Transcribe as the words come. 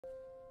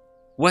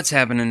What's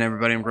happening,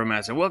 everybody? I'm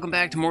Growmaster. Welcome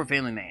back to more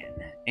Family Man,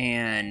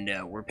 and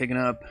we're picking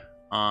up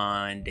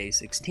on day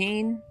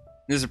 16.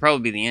 This will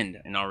probably be the end.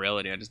 In all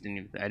reality, I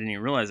didn't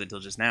even realize it till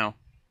just now.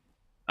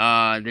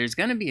 There's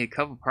gonna be a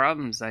couple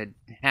problems I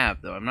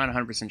have, though. I'm not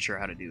 100% sure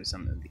how to do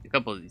a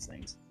couple of these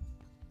things.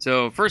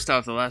 So first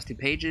off, the last two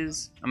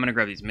pages. I'm gonna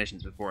grab these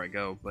missions before I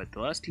go, but the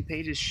last two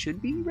pages should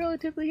be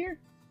relatively here.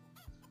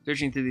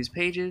 Searching through these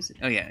pages.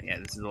 Oh yeah,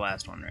 this is the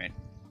last one, right?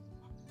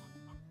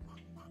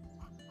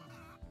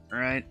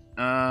 Alright,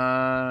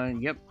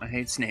 yep, I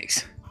hate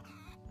snakes.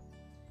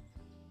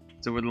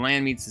 So where the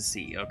land meets the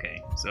sea,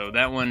 okay. So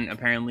that one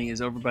apparently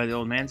is over by the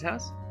old man's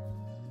house?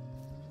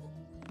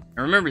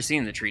 I remember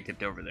seeing the tree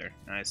tipped over there.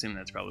 I assume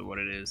that's probably what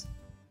it is.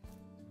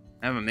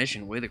 I have a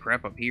mission way the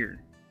crap up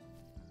here.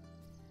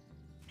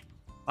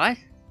 What?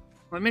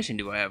 What mission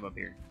do I have up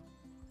here?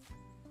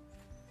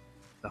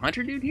 The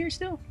hunter dude here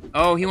still?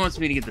 Oh, he wants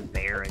me to get the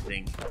bear, I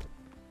think.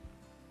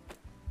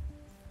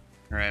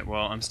 Alright,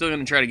 well, I'm still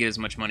gonna try to get as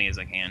much money as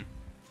I can.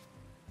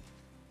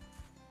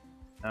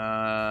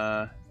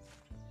 And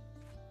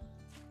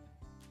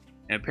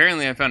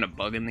apparently I found a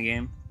bug in the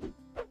game.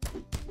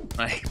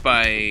 Like,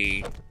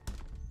 by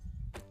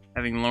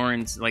having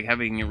Lawrence, like,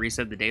 having it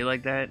reset the day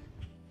like that.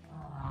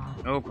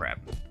 Oh, crap.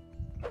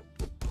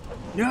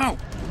 No!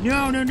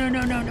 No!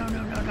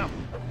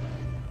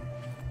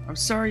 I'm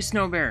sorry,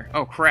 Snow Bear.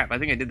 Oh, crap, I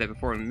think I did that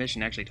before the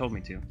mission actually told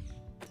me to.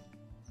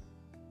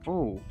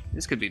 Oh,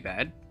 this could be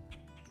bad.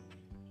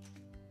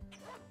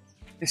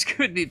 This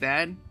could be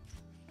bad.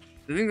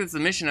 I think that's the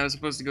mission I was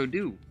supposed to go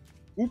do.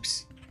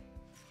 Oops.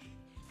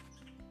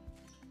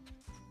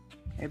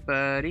 Hey,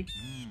 buddy.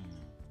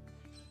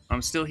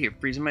 I'm still here,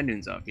 freezing my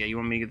dunes off. Yeah, you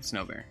want me to get the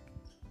Snow Bear.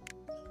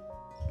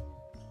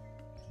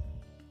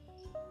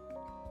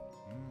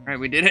 Alright,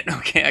 we did it?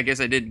 Okay, I guess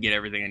I did get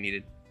everything I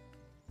needed.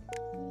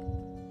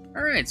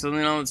 Alright, so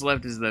then all that's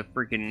left is the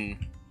freaking...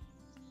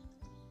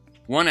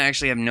 One, I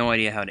actually have no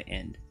idea how to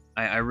end.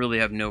 I really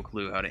have no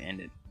clue how to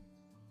end it.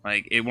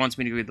 Like, it wants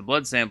me to go get the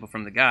blood sample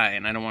from the guy,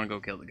 and I don't want to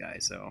go kill the guy,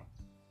 so...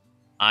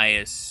 I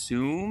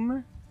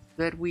assume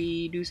that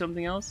we do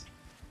something else?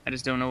 I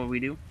just don't know what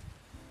we do.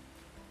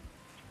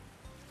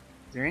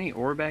 Is there any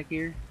ore back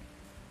here?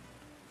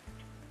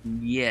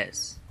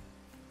 Yes.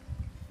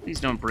 Please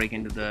don't break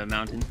into the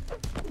mountain.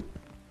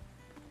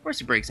 Of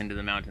course it breaks into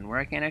the mountain, where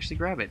I can't actually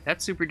grab it.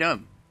 That's super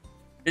dumb.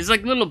 There's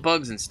like little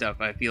bugs and stuff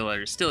I feel that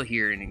are still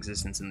here in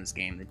existence in this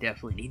game that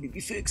definitely need to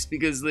be fixed,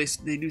 because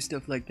they do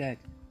stuff like that.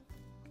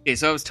 Okay,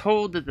 so I was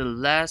told that the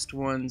last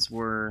ones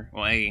were...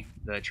 Well, hey,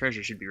 the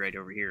treasure should be right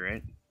over here,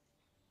 right?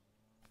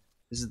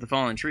 This is the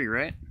fallen tree,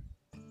 right?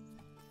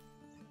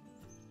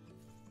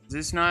 Is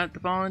this not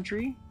the fallen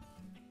tree?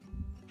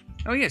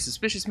 Oh yeah,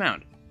 suspicious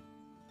mound.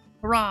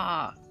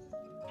 Hurrah!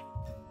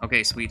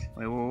 Okay, sweet.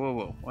 Wait,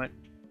 whoa. What?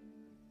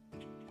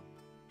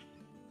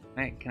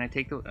 Hey, can I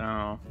take the... Oh.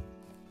 I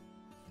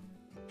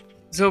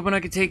was hoping I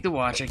could take the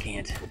watch. I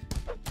can't.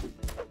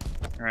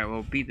 Alright,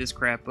 well, beat this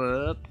crap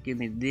up. Give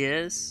me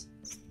this.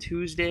 It's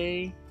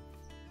Tuesday.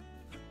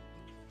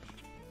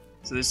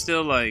 So there's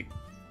still, like...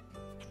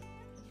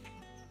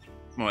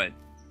 What?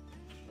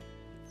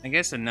 I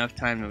guess enough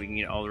time that we can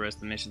get all the rest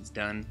of the missions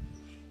done.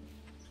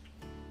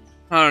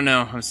 I don't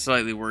know. I'm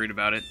slightly worried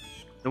about it.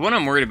 The one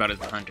I'm worried about is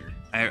the hunter.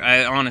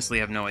 I honestly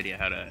have no idea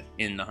how to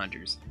end the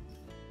hunters.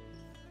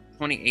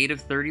 28 of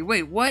 30.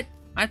 Wait, what?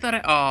 I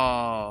thought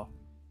Oh.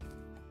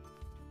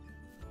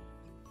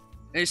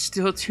 There's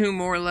still 2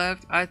 more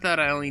left? I thought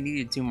I only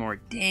needed 2 more.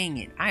 Dang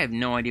it. I have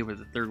no idea where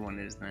the third one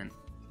is then.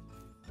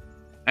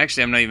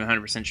 Actually, I'm not even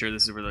 100% sure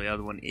this is where the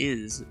other one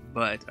is,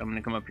 but I'm going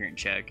to come up here and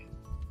check.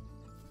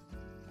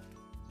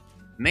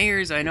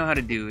 Mayors, I know how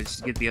to do. It's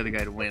just get the other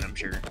guy to win, I'm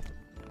sure.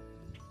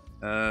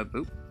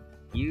 Boop.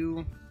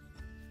 You.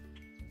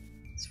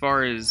 As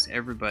far as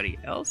everybody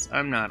else,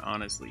 I'm not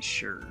honestly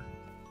sure.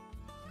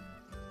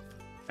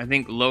 I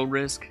think low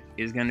risk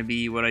is going to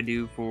be what I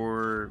do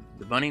for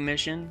the bunny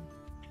mission.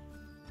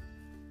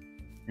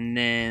 And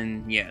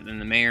then, yeah, then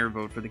the mayor,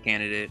 vote for the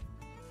candidate.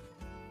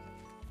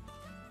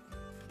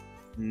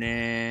 And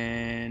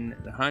then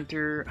the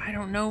hunter, I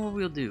don't know what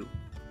we'll do.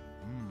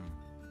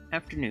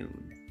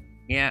 Afternoon.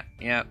 Yeah.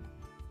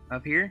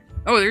 Up here?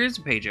 Oh, there is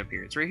a page up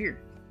here. It's right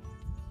here.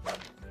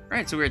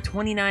 Alright, so we're at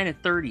 29 of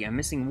 30. I'm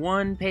missing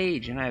 1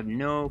 page, and I have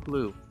no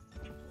clue.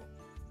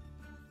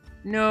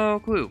 No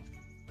clue.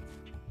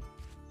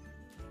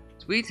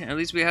 Sweet, at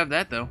least we have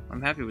that, though.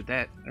 I'm happy with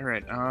that.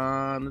 Alright,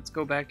 let's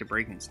go back to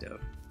breaking stuff.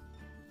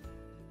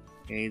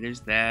 Okay, there's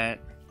that.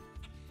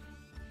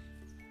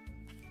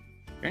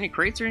 Are there any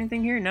crates or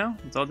anything here? No?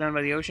 It's all down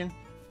by the ocean?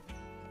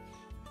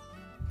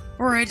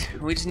 Alright,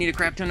 we just need a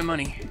crap ton of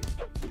money.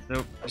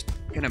 So, just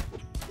gonna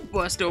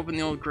bust open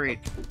the old crate.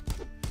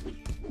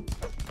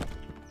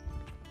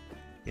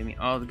 Give me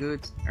all the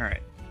goods.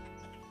 Alright.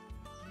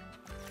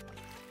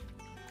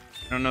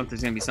 I don't know if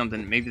there's gonna be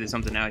something, maybe there's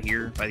something out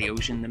here by the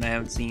ocean that I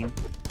haven't seen.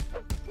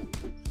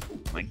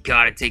 Oh my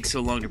god, it takes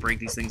so long to break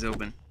these things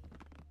open.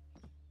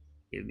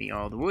 Give me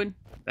all the wood.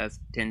 That's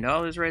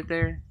 $10 right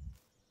there.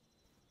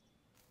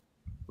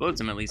 Loads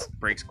them at least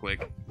breaks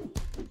quick.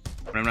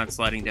 But I'm not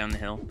sliding down the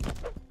hill.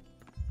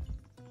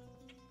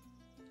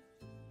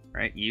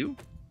 Right, you?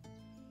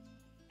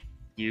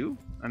 You?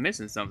 I'm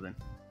missing something.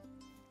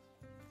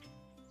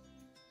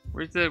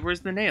 Where's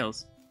the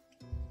nails?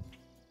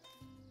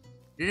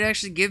 Did it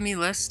actually give me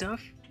less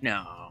stuff?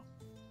 No.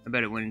 I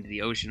bet it went into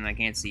the ocean and I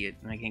can't see it,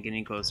 and I can't get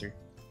any closer.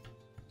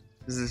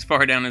 This is as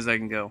far down as I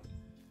can go.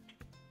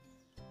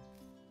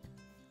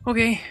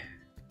 Okay.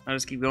 I'll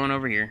just keep going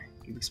over here.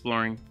 Keep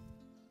exploring.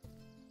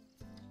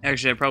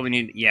 Actually, I probably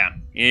need... Yeah.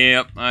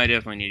 Yep, I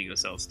definitely need to go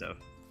sell stuff.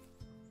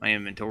 My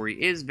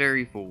inventory is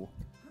very full.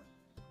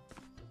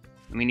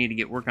 We need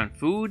to work on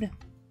food.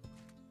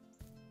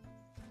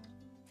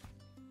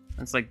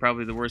 That's like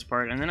probably the worst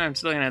part. And then I'm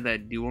still gonna have to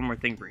do one more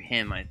thing for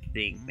him, I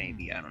think,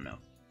 maybe. I don't know.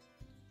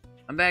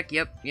 I'm back.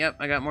 Yep.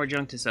 I got more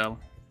junk to sell.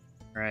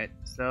 Alright.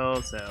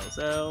 Sell.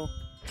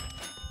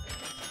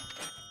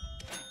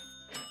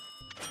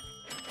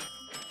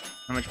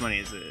 How much money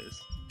is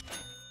this?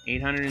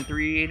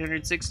 $803,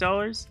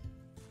 $806?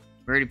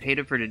 We already paid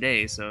it for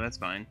today, so that's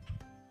fine.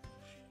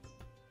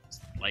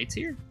 Lights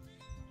here?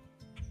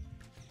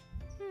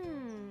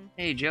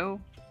 Hey, Joe.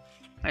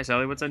 Hi,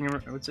 Sally. What's up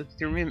with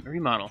your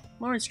remodel?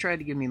 Lawrence tried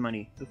to give me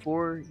money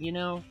before, you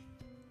know.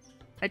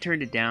 I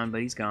turned it down,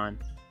 but he's gone.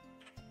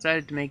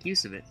 Decided to make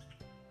use of it.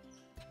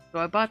 So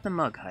I bought the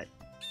mug hut.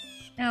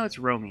 Now it's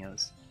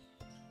Romeo's.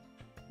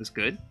 Was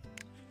good?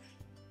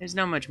 There's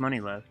not much money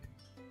left.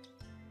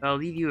 So I'll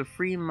leave you a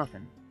free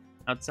muffin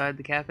outside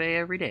the cafe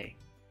every day.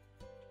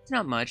 It's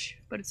not much,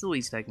 but it's the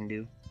least I can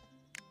do.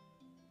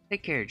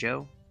 Take care,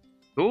 Joe.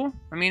 Cool.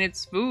 I mean,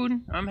 it's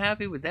food. I'm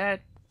happy with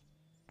that.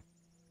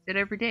 It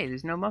every day.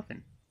 There's no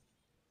muffin.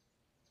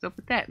 What's up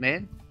with that,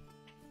 man?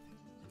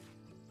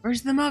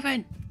 Where's the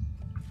muffin?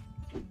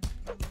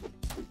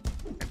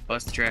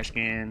 Bust the trash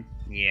can.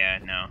 Yeah,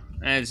 no.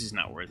 It's just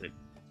not worth it.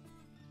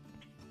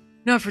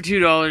 Not for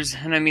 $2,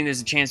 and I mean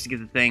there's a chance to get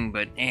the thing,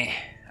 but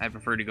I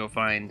prefer to go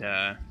find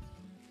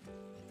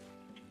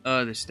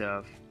other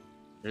stuff.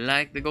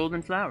 Like the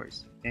golden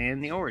flowers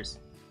and the ores.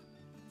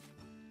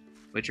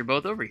 Which are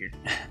both over here.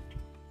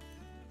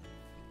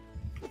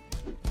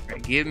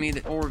 Alright, give me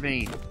the ore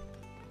vein.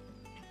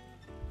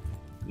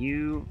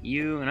 You,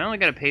 and I only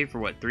gotta pay for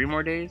what, 3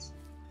 more days?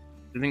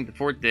 I think the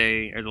 4th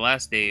day, or the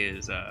last day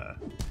is,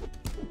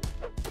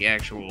 the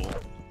actual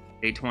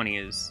day 20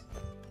 is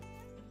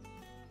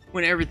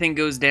when everything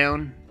goes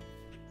down.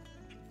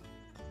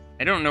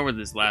 I don't know where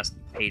this last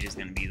page is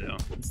gonna be, though.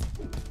 It's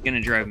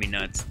gonna drive me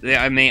nuts.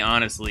 I may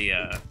honestly,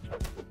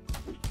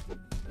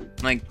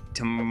 like,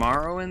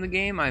 tomorrow in the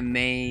game, I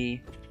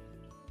may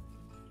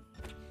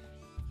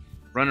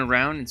run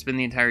around and spend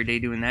the entire day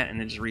doing that and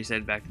then just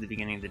reset back to the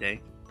beginning of the day.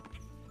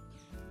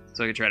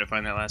 So I could try to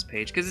find that last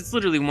page, because it's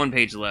literally 1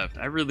 page left.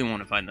 I really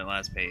want to find that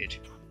last page.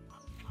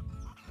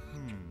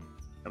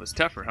 That was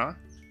tougher, huh?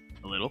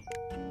 A little.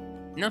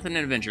 Nothing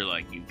an adventure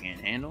like you can't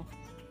handle.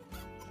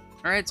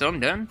 Alright, so I'm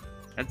done.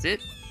 That's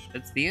it.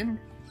 That's the end.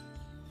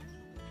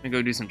 I'm gonna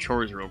go do some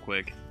chores real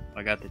quick.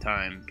 I got the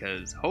time,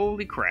 because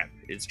holy crap,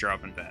 it's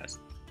dropping fast.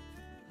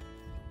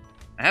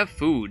 I have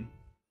food,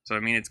 so I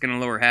mean it's gonna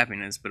lower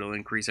happiness, but it'll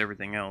increase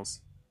everything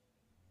else.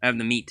 I have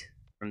the meat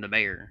from the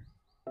bear.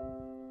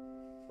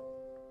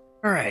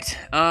 Alright,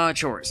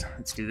 chores.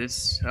 Let's do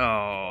this. Oh,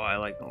 I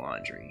like the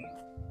laundry.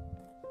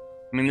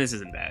 I mean, this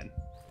isn't bad.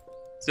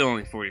 Still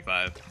only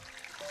 45.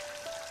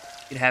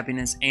 Get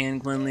happiness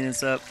and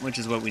cleanliness up, which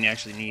is what we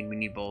actually need. We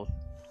need both.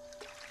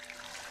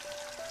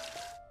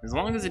 As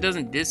long as it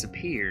doesn't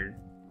disappear.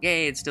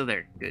 Yay, it's still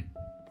there. Good.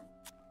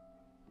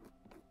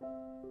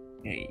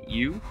 Hey,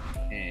 you,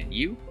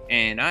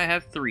 and I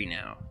have 3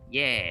 now.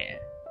 Yeah.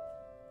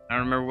 I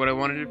don't remember what I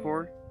wanted it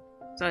for.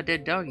 I saw a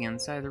dead doggy on the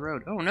side of the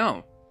road. Oh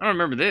no, I don't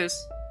remember this.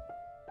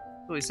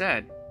 It's really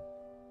sad.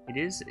 It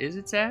is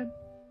it sad?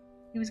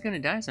 He was gonna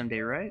die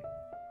someday, right?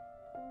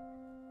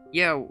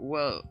 Yeah,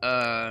 well,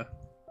 I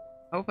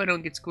hope I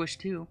don't get squished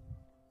too.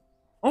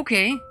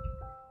 Okay.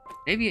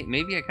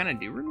 Maybe I kind of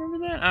do remember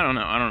that? I don't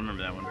know. I don't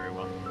remember that one very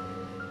well.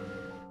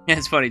 Yeah,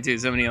 it's funny too.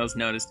 Somebody else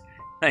noticed.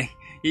 Like,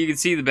 you can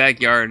see the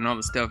backyard and all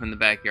the stuff in the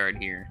backyard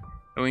here.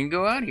 And we can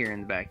go out here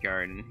in the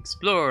backyard and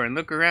explore and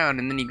look around,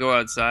 and then you go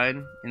outside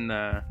in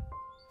the...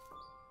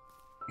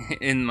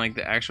 in, like,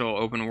 the actual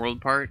open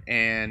world part,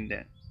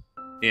 and...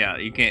 yeah,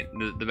 you can't...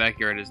 The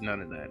backyard is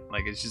none of that.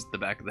 Like, it's just the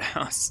back of the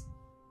house.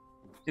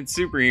 It's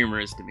super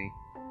humorous to me.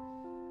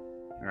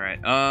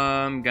 Alright,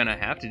 I'm gonna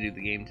have to do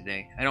the game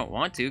today. I don't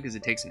want to, because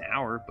it takes an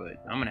hour,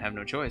 but I'm gonna have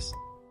no choice.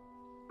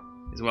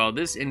 As well,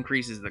 this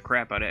increases the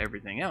crap out of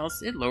everything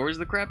else, it lowers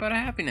the crap out of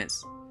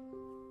happiness.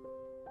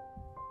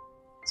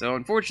 So,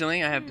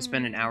 unfortunately, I have to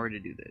spend an hour to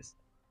do this.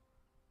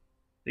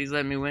 Please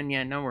let me win.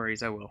 Yeah, no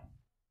worries, I will.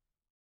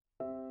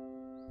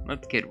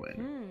 Let the kid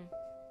win.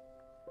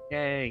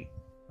 Yay,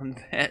 I'm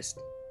the best.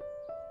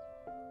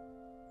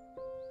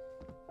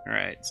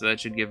 Alright, so that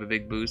should give a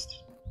big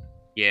boost.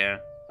 Yeah.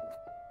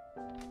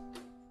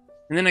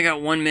 And then I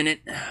got 1 minute.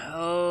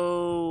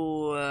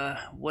 Oh,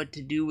 what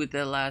to do with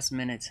that last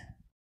minute?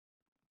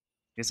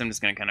 Guess I'm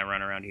just gonna kind of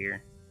run around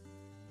here.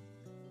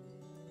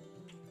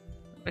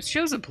 It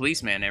shows a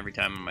policeman every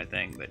time on my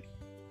thing, but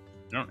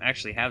I don't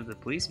actually have the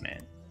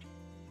policeman.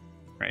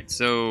 Right,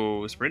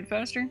 so sprint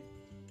faster?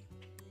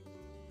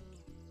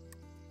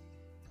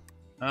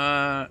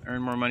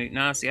 Earn more money.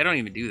 Nah, see, I don't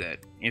even do that.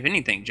 If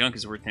anything, junk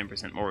is worth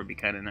 10% more would be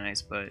kind of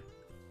nice, but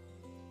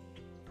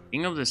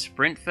being able to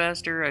sprint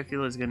faster, I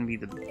feel is going to be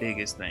the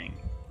biggest thing.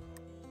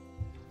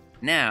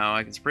 Now,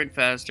 I can sprint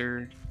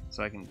faster,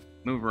 so I can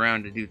move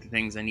around to do the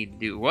things I need to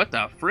do. What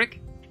the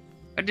frick?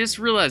 I just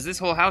realized this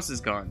whole house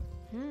is gone.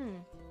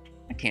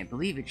 I can't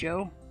believe it,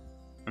 Joe.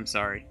 I'm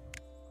sorry.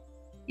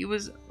 He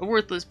was a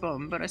worthless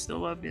bum, but I still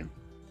loved him.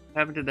 What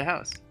happened to the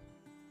house?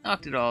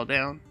 Knocked it all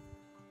down.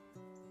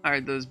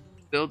 Hired those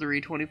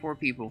buildery 24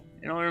 people.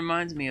 It all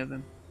reminds me of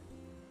him.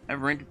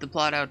 I've rented the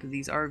plot out to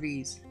these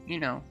RVs. You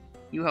know,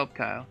 you helped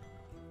Kyle.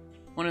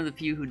 One of the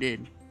few who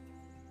did.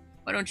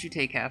 Why don't you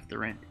take half the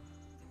rent?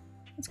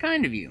 It's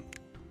kind of you.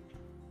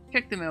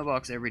 Check the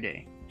mailbox every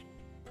day.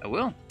 I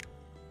will.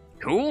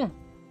 Cool.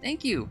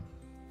 Thank you.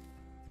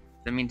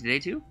 Does that mean today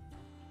too?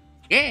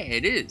 Yeah,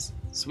 it is.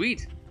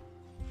 Sweet.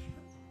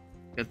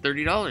 Got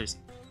 $30.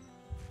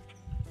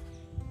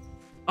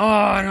 Oh,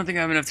 I don't think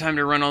I have enough time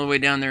to run all the way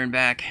down there and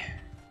back.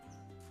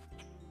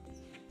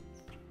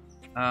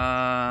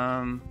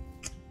 Time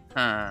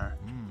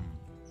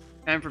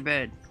for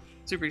bed.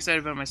 Super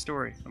excited about my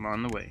story. I'm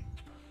on the way.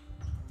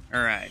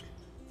 Alright.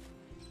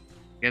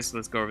 Guess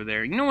let's go over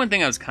there. You know one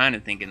thing I was kind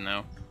of thinking,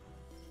 though?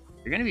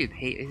 Is there gonna be a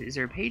page? Is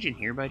there a page in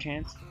here by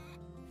chance?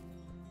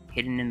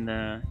 Hidden in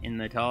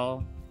the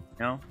tall?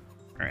 No?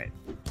 Alright.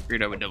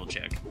 Figured I would double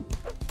check.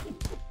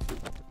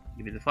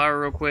 Give you the flower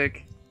real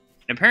quick.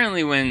 And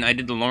apparently when I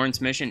did the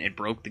Lawrence mission, it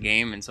broke the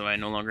game, and so I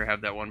no longer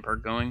have that one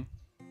perk going.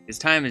 His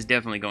time is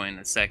definitely going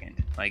a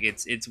second. Like,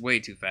 it's way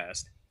too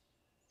fast.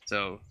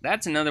 So,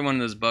 that's another one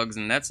of those bugs,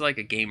 and that's like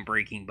a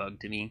game-breaking bug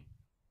to me.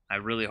 I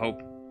really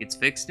hope it's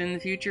fixed in the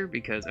future,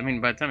 because, I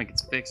mean, by the time it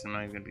gets fixed, I'm not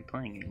even going to be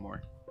playing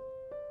anymore.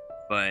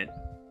 But,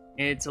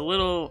 it's a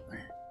little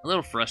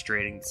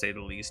frustrating, to say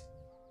the least.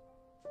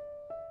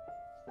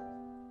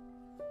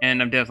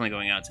 And I'm definitely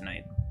going out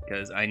tonight,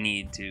 because I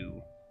need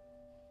to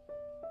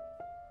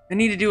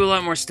do a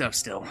lot more stuff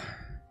still.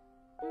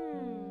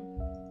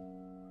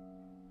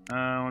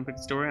 I want to pick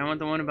the story. I want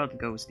the one about the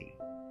ghosty.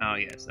 Oh,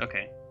 yes.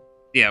 Okay.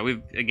 Yeah,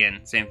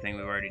 again, same thing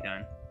we've already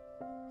done.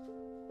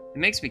 It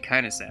makes me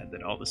kind of sad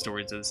that all the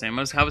stories are the same.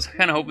 I was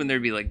kind of hoping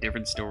there'd be, like,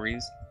 different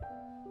stories.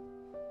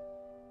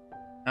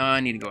 I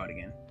need to go out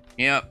again.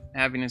 Yep,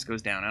 happiness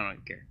goes down. I don't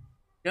even care.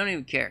 Don't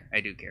even care.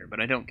 I do care, but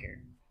I don't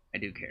care. I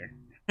do care.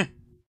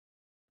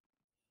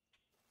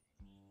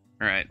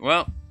 Alright,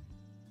 well.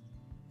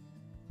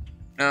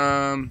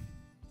 I'm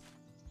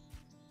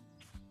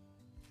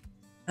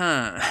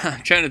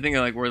trying to think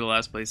of like where the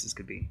last places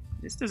could be.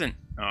 This doesn't.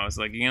 Oh, I was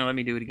like, you gonna let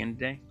me do it again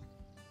today?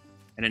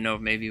 I didn't know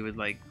if maybe it would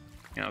like,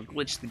 you know,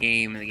 glitch the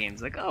game and the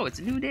game's like, oh, it's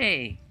a new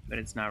day, but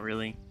it's not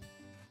really.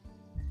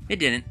 It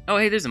didn't. Oh,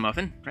 hey, there's a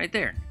muffin right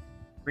there.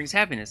 Brings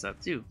happiness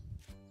up too.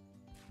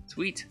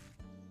 Sweet.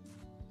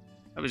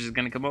 I was just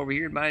gonna come over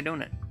here and buy a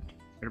donut.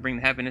 Better bring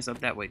the happiness up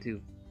that way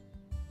too.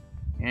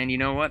 And you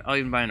know what? I'll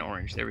even buy an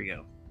orange. There we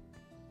go.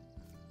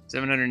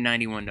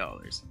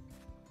 $791.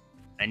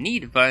 I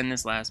need to find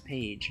this last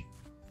page.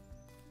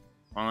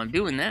 While I'm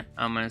doing that,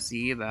 I'm gonna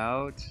see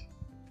about...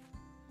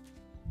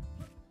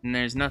 And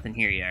there's nothing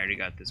here yet. I already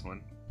got this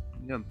one.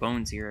 You got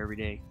bones here every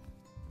day.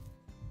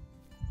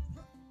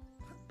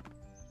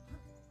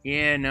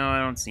 Yeah, no, I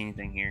don't see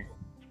anything here.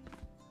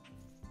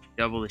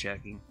 Double the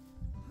checking.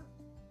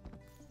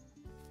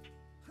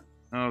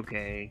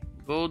 Okay.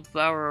 Gold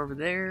flower over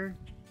there.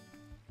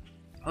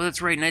 Oh,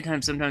 that's right.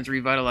 Nighttime sometimes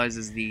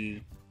revitalizes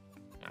the...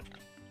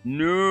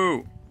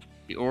 No!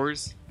 The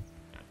ores.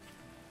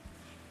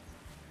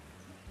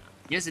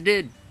 Yes, it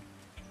did.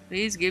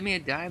 Please give me a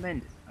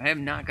diamond. I have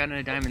not gotten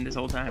a diamond this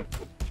whole time.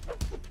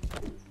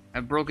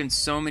 I've broken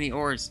so many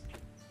ores.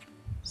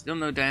 Still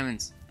no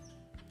diamonds.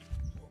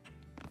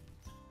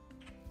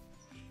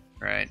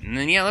 Right, and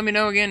then yeah, let me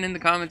know again in the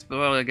comments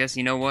below. I guess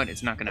you know what?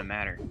 It's not gonna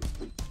matter.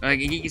 Like,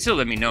 you can still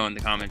let me know in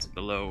the comments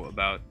below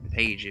about the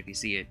page if you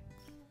see it.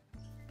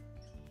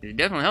 It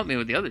definitely helped me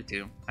with the other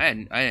two.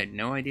 I had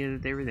no idea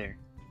that they were there.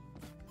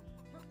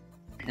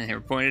 And they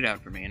were pointed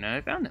out for me, and I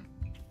found them.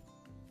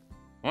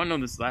 I want to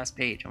know this last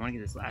page. I want to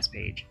get this last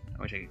page.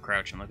 I wish I could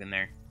crouch and look in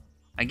there.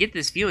 I get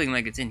this feeling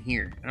like it's in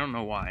here. I don't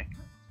know why.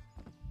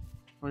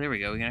 Oh, there we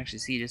go. We can actually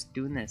see just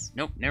doing this.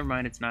 Nope, never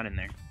mind. It's not in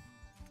there.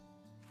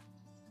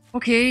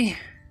 Okay.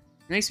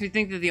 Makes me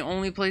think that the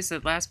only place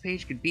that last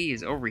page could be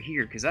is over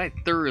here, because I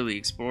thoroughly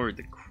explored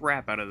the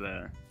crap out of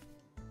the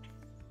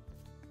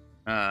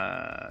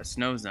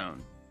snow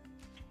zone.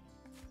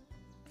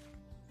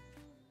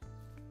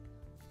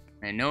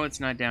 I know it's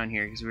not down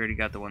here because we already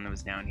got the one that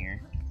was down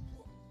here.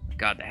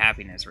 Got the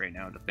happiness right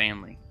now, the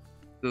family.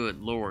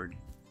 Good lord.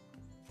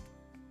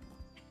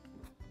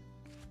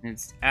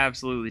 It's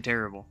absolutely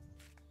terrible.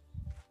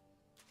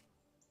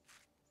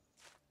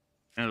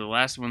 Now the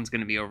last one's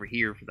going to be over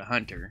here for the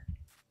hunter.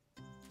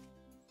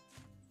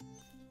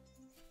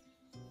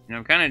 And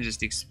I'm kind of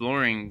just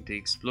exploring to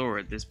explore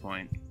at this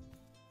point.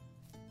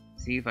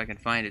 See if I can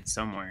find it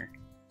somewhere.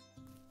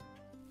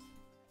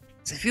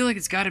 So I feel like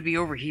it's got to be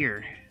over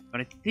here.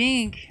 But I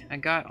think I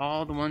got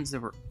all the ones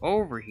that were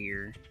over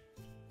here.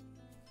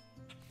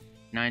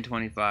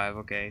 9:25.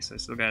 Okay, so I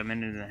still got a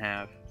minute and a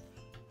half.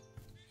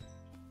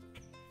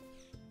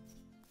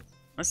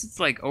 Unless it's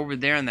like over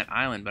there on that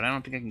island, but I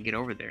don't think I can get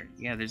over there.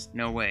 Yeah, there's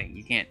no way.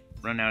 You can't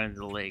run out into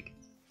the lake.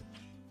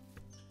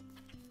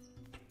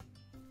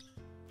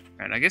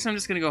 Alright, I guess I'm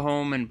just gonna go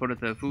home and put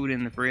the food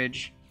in the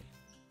fridge.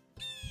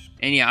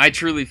 And yeah, I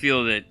truly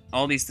feel that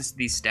all these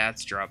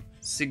stats drop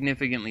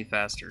significantly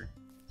faster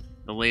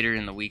the later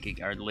in the week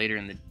or later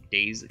in the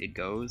days it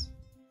goes.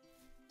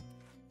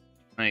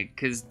 Like,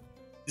 cause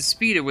the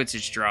speed at which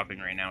it's dropping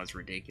right now is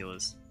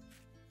ridiculous.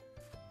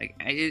 Like,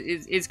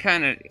 it's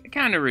kind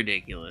of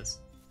ridiculous.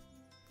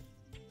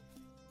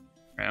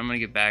 Alright, I'm gonna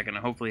get back and I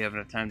hopefully have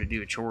enough time to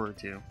do a chore or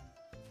two.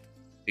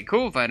 It'd be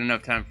cool if I had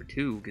enough time for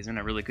 2, because then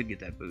I really could get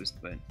that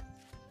boost, but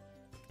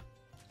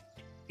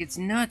it's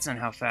nuts on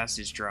how fast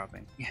it's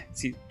dropping. Yeah,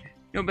 see,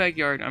 no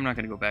backyard. I'm not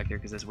gonna go back there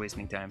because that's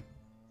wasting time.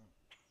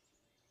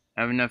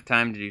 I have enough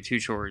time to do 2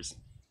 chores.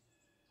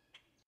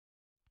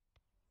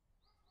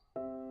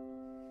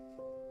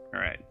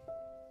 Alright.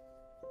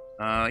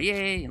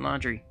 Yay,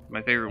 laundry.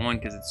 My favorite one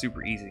because it's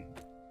super easy.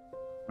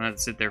 I don't have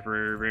to sit there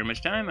for very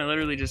much time. I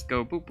literally just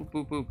go boop, boop,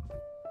 boop, boop.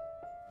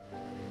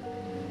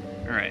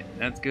 Alright,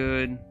 that's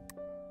good.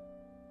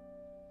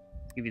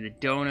 Give you the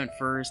donut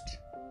first.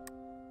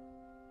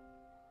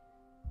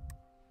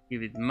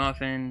 Give you the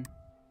muffin.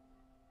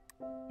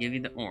 Give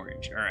you the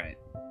orange. Alright.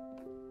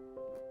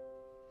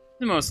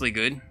 They're mostly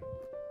good.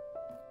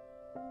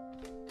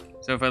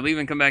 So if I leave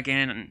and come back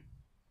in,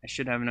 I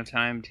should have enough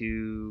time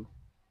to...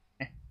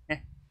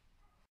 Let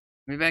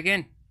me back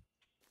in.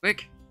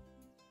 Quick.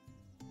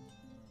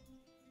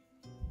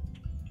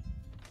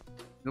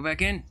 Go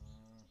back in.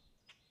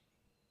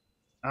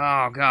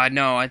 Oh, God,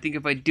 no. I think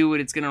if I do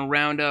it, it's gonna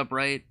round up,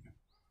 right?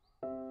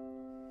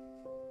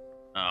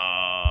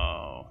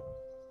 Oh. Well,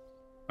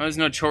 there's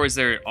no chores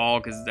there at all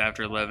because it's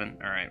after 11.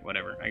 Alright,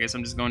 whatever. I guess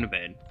I'm just going to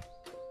bed.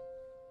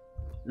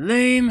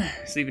 Lame.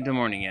 Sleep until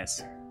morning,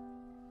 yes.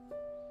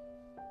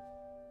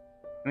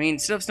 I mean,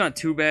 stuff's not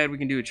too bad. We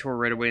can do a chore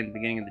right away at the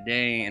beginning of the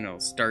day, and it'll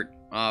start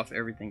off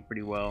everything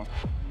pretty well.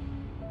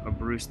 But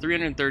Bruce,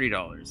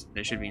 $330.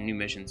 There should be new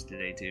missions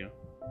today, too.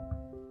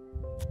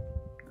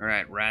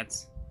 Alright,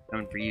 rats.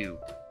 Coming for you.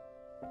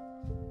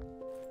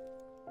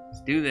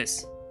 Let's do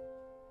this.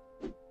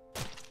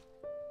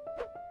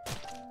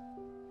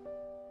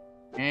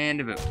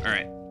 And a boot.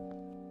 Alright.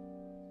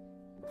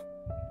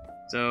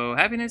 So,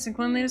 happiness and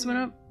cleanliness went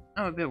up?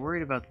 I'm a bit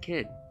worried about the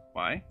kid.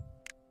 Why?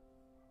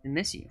 They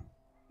miss you.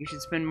 You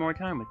should spend more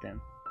time with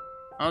them.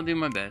 I'll do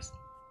my best.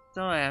 That's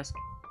all I ask.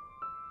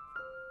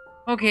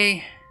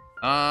 Okay.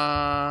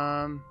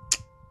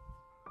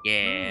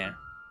 Yeah.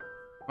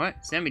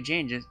 What? Sammy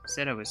Jane just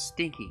said I was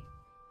stinky.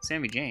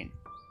 Sammy Jane?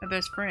 My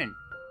best friend.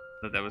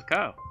 Thought that was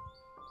Kyle.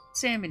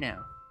 Sammy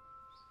now.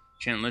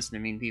 Shouldn't listen to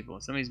mean people.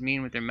 If somebody's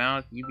mean with their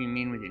mouth, you be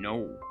mean with your...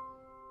 No.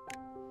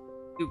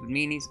 Stupid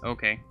meanies.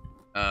 Okay.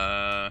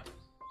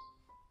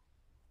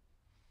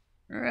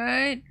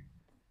 Alright.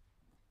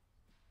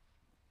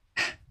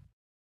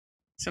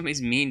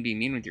 Somebody's mean, be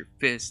mean with your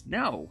fist.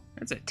 No.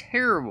 That's a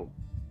terrible,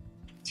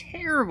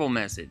 terrible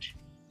message.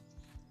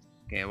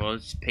 Okay, well,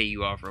 let's just pay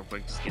you off real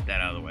quick. Just get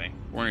that out of the way.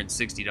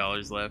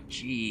 $460 left.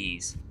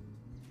 Jeez.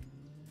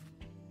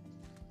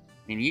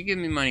 And you give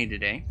me money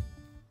today.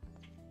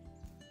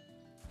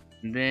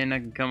 And then I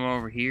can come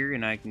over here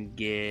and I can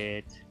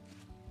get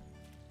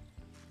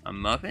a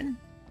muffin.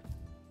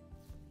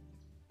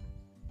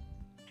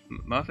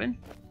 Muffin?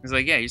 He's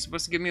like, yeah, you're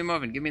supposed to give me a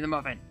muffin. Give me the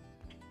muffin.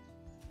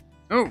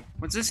 Oh,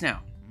 what's this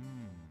now?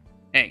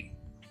 Hey.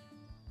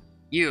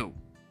 You.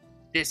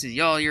 This is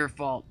all your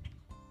fault.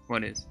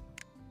 What is?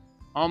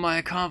 All my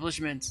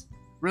accomplishments.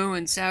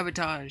 Ruined,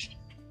 sabotaged.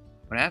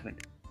 What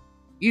happened?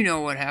 You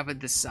know what happened,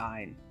 the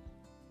sign.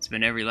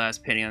 Spent every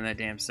last penny on that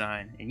damn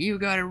sign, and you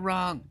got it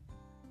wrong.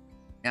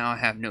 Now I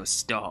have no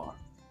stall.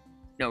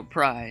 No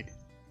pride.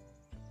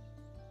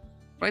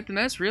 Quite the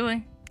mess,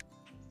 really.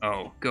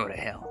 Oh, go to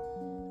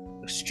hell.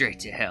 Go straight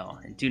to hell,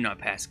 and do not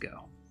pass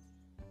go.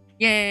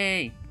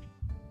 Yay!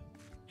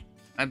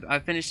 I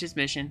finished this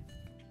mission.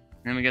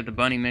 And then we got the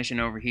bunny mission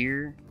over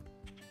here.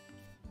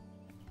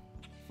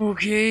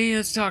 Okay,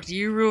 let's talk to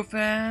you real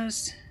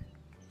fast.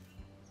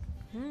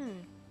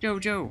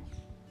 Joe.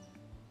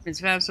 It's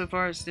fab so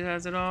far, still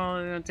has it all.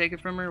 You gonna take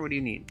it from her? What do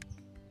you need?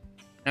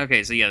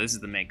 Okay, so yeah, this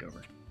is the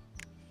makeover.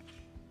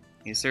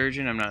 You a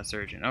surgeon? I'm not a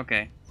surgeon.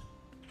 Okay.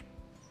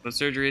 So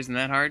surgery isn't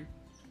that hard?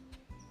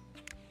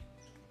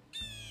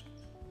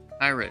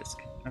 High risk.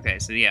 Okay,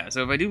 so yeah,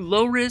 so if I do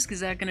low risk,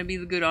 is that gonna be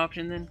the good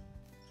option then?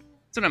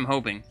 That's what I'm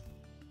hoping.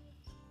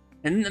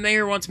 And then the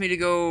mayor wants me to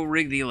go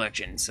rig the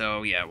election,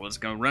 so yeah, we'll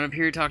just go run up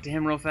here, talk to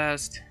him real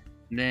fast.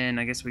 Then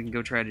I guess we can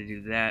go try to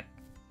do that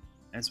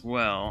as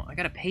well. I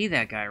gotta pay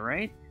that guy,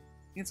 right?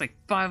 I think it's like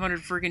 $500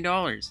 freaking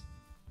dollars.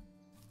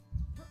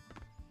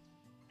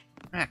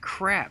 Ah,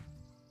 crap.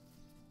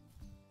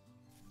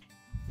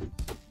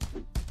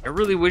 I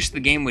really wish the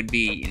game would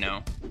be, you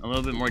know, a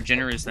little bit more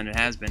generous than it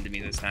has been to me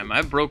this time.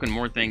 I've broken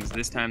more things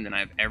this time than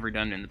I've ever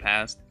done in the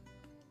past.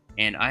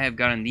 And I have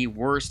gotten the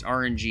worst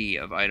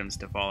RNG of items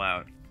to fall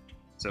out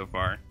so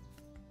far.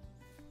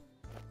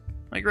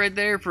 Like right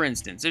there, for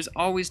instance, there's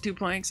always 2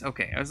 planks.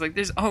 Okay, I was like,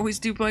 there's always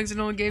 2 planks and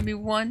it only gave me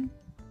 1?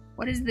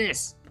 What is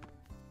this?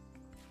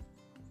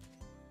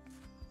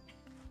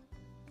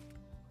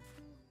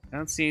 I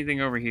don't see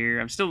anything over here.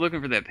 I'm still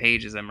looking for that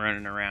page as I'm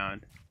running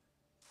around.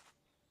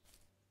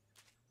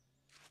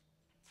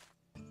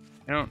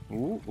 I don't...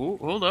 Ooh,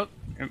 hold up.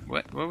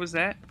 What was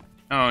that?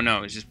 Oh,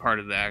 no, it's just part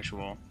of the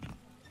actual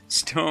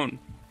stone.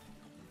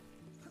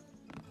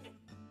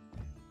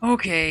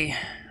 Okay.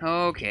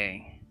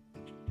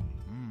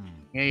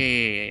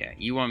 Yeah.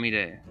 You want me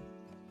to...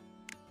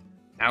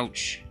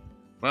 Ouch.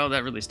 Well,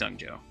 that really stung,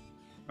 Joe.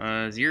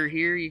 Is you're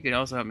here, you could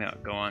also help me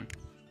out. Go on.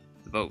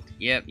 The vote.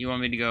 Yep, you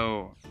want me to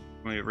go...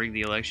 Want me to rig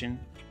the election?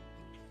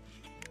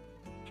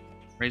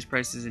 Raise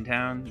prices in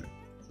town?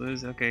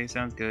 Lose? Okay,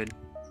 sounds good.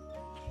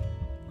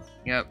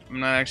 Yep, I'm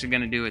not actually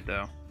gonna do it,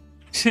 though.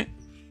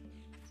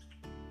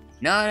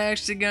 Not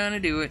actually gonna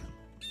do it.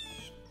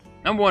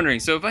 I'm wondering,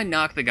 so if I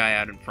knock the guy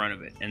out in front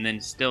of it, and then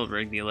still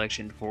rig the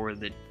election for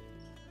the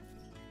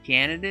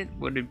candidate,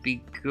 would it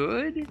be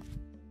good?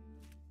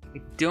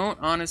 I don't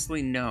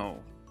honestly know.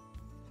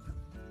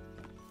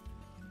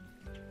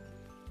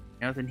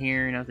 Nothing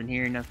here, nothing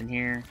here, nothing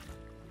here.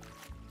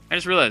 I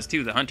just realized,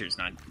 too, the hunter's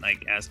not,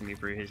 like, asking me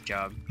for his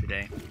job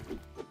today.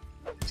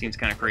 Seems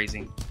kind of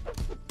crazy.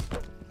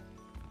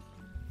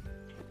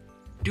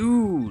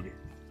 Dude!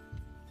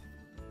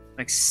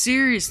 Like,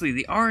 seriously,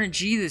 the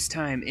RNG this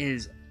time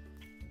is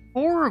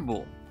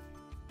horrible.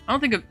 I don't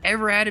think I've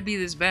ever had it be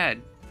this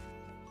bad.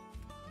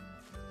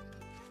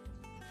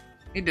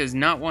 It does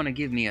not want to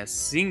give me a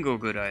single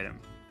good item.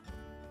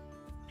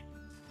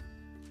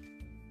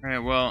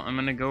 Alright, well, I'm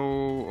gonna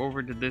go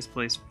over to this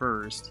place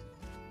first.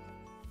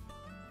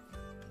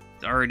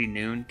 It's already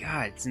noon.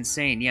 God, it's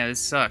insane. Yeah, this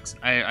sucks.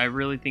 I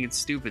really think it's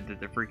stupid that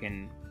the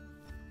freaking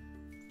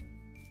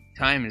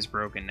time is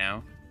broken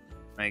now.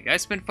 Like, I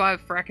spent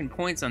 5 fracking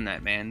points on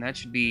that, man. That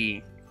should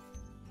be...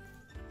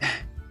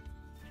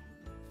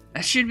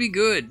 that should be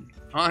good,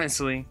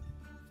 honestly.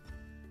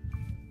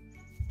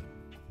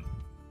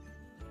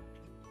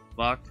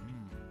 Locked.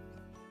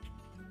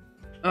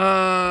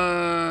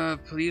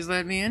 Please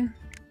let me in?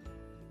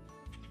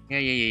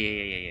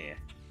 Yeah.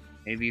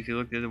 Maybe if you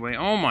look the other way.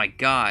 Oh my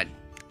god.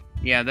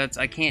 Yeah,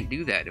 I can't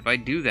do that. If I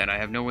do that, I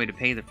have no way to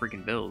pay the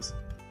freaking bills.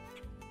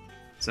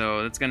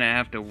 So that's gonna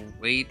have to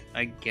wait,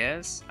 I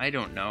guess? I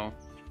don't know.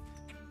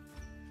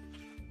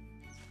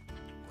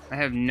 I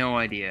have no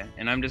idea.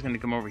 And I'm just gonna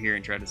come over here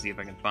and try to see if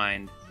I can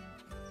find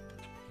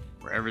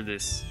wherever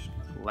this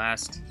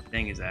last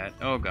thing is at.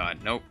 Oh god,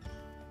 nope.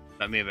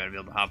 Thought maybe I'd be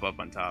able to hop up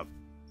on top.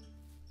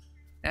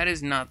 That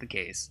is not the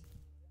case.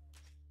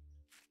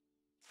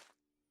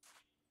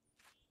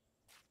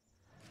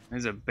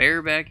 There's a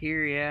bear back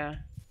here, yeah.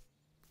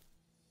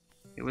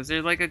 Was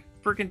there like a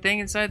freaking thing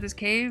inside this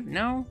cave?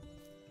 No?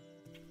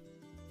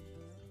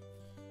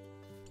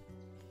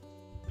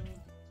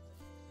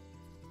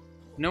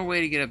 No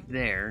way to get up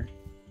there.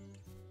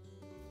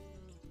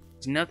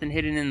 There's nothing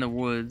hidden in the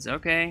woods.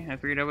 Okay, I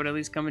figured I would at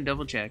least come and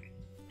double check.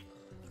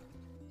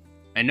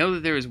 I know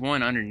that there was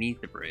one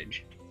underneath the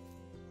bridge.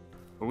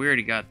 But we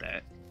already got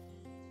that.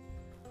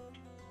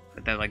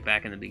 Got that like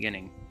back in the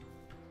beginning.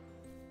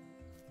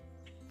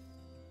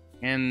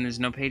 And there's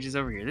no pages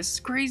over here. This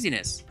is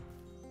craziness.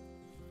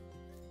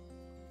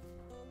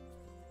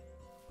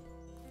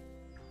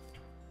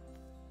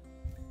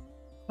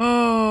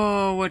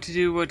 Oh, what to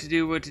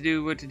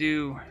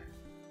do.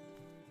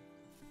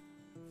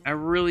 I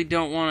really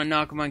don't want to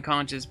knock him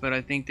unconscious, but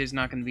I think there's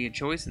not going to be a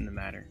choice in the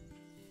matter.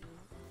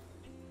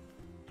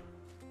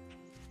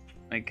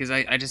 Like, because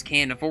I just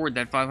can't afford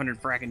that $500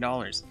 fracking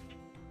dollars.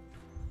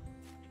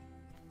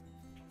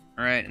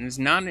 Alright, and there's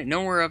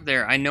nowhere up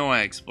there. I know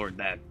I explored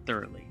that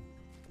thoroughly.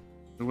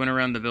 We went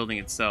around the building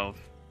itself.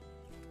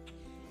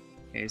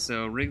 Okay,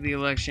 so rig the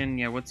election.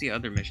 Yeah, what's the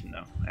other mission,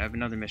 though? I have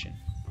another mission.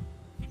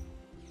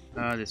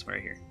 This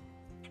right here.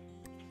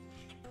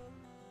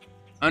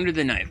 Under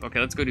the knife. Okay,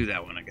 let's go do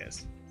that one, I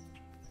guess.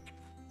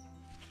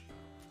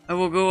 I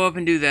will go up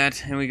and do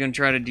that, and we can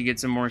try to get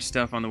some more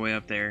stuff on the way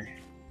up there.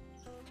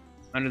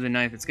 Under the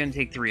knife. It's going to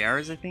take 3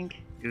 hours, I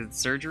think, because it's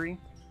surgery.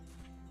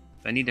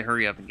 So I need to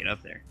hurry up and get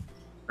up there.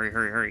 Hurry.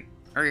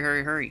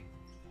 Hurry.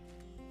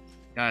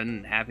 God,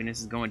 and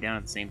happiness is going down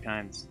at the same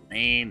time. It's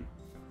lame.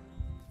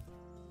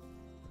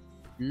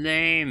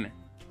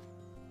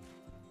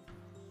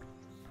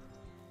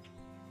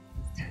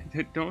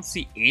 Don't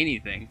see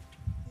anything.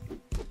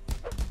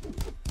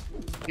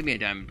 Give me a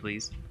diamond,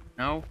 please.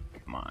 No?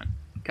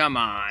 Come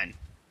on.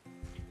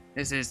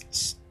 This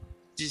is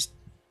just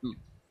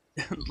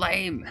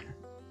lame.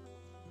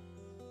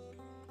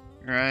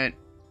 Alright.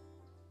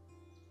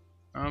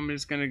 I'm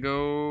just gonna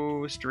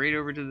go straight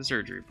over to the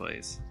surgery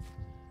place.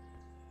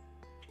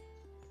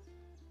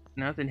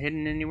 Nothing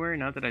hidden anywhere?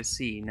 Not that I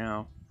see,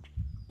 no.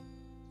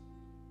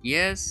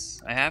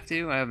 Yes, I have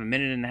to. I have a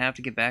minute and a half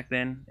to get back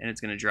then, and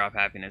it's gonna drop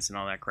happiness and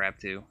all that crap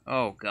too.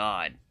 Oh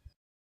god.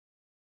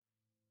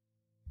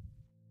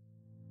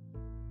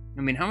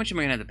 I mean, how much am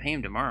I gonna have to pay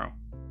him tomorrow?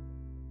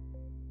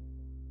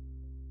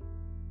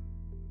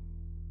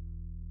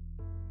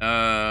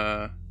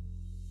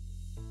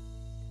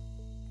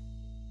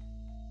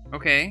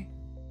 Okay.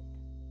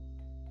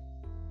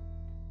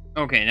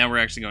 Okay, now we're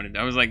actually going to...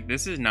 I was like,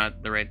 this is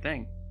not the right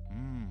thing.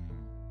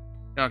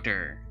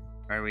 Doctor,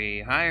 are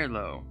we high or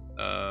low?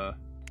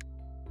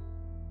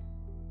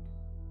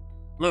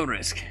 Low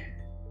risk.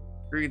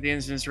 We get the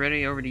instruments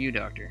ready. Over to you,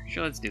 Doctor.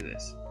 Sure, let's do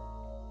this.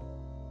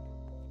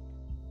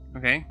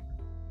 Okay.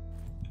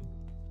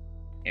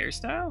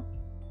 Hairstyle?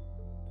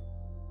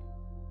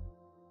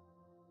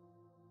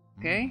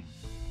 Okay.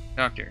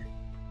 Doctor.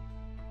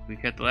 We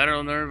cut the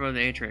lateral nerve of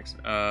the atrix.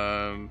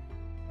 I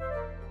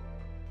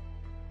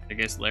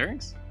guess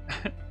larynx?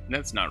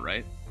 That's not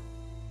right.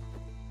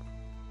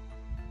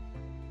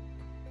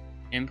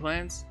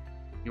 Implants?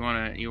 You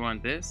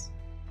want this?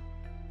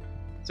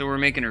 So we're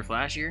making her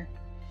flashier?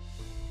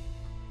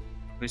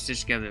 We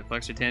stitch together the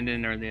flexor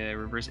tendon or the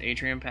reverse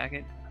atrium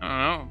packet? I don't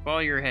know. Follow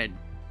your head.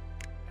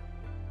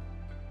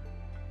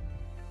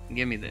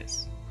 Give me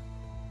this.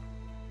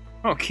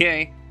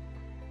 Okay.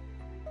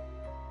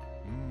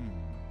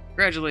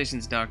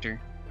 Congratulations, Doctor.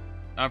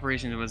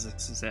 Operation was a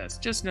success.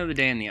 Just another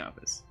day in the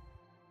office.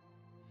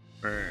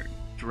 For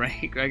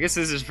Drake. I guess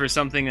this is for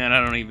something that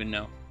I don't even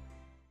know.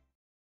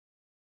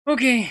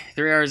 Okay,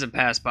 3 hours have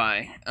passed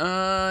by.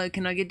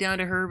 Can I get down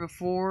to her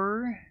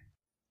before?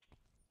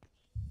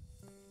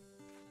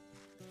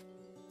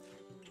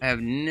 I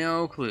have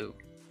no clue.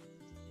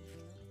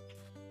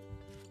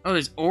 Oh,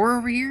 there's ore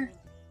over here?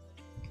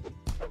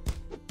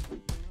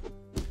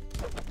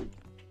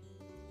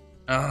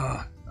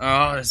 Oh,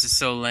 this is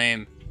so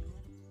lame.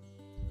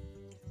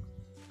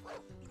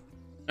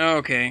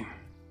 Okay.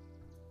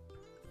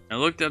 I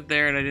looked up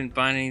there and I didn't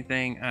find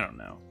anything. I don't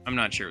know. I'm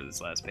not sure what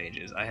this last page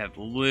is. I have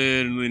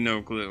literally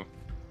no clue.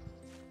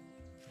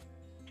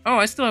 Oh,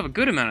 I still have a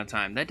good amount of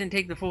time. That didn't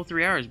take the full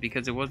 3 hours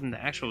because it wasn't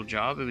the actual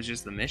job, it was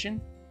just the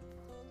mission?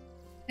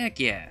 Heck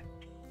yeah.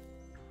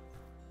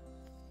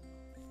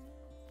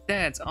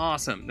 That's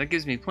awesome. That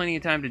gives me plenty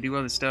of time to do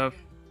other stuff.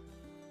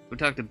 Go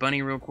talk to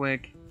Bunny real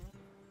quick.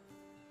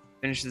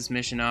 Finish this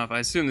mission off. I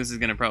assume this is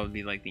going to probably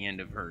be like the end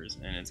of hers,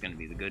 and it's going to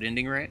be the good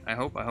ending, right? I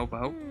hope.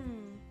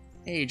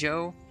 Hey,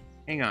 Joe.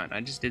 Hang on,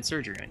 I just did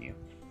surgery on you.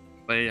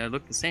 But I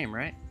look the same,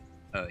 right?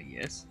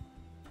 Yes.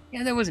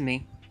 Yeah, that wasn't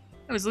me.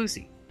 That was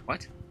Lucy.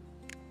 What?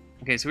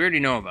 Okay, so we already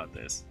know about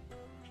this.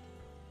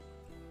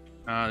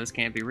 This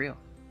can't be real.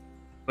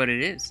 But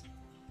it is.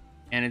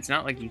 And it's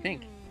not like you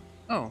think.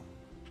 Oh.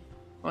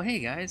 Well, hey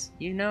guys,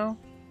 you know,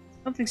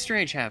 something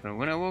strange happened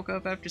when I woke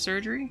up after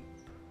surgery.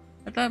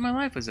 I thought my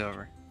life was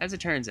over. As it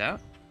turns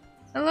out,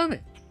 I love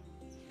it.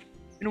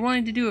 Been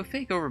wanting to do a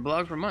fake-over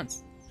blog for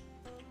months.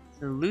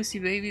 The Lucy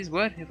babies,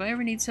 what? If I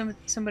ever need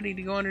somebody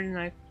to go under the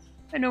knife,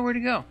 I know where to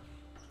go.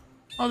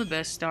 All the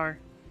best, Star.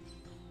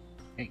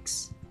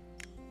 Thanks.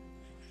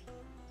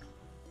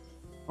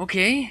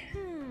 Okay.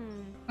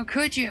 How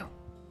could you?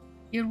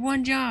 You had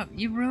one job.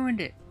 You ruined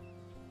it.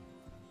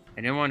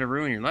 I didn't want to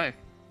ruin your life.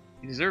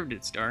 You deserved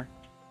it, Star.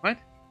 What?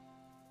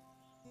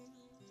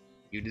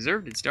 You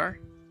deserved it, Star.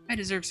 I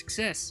deserve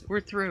success.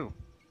 We're through.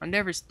 I'll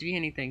never be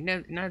anything.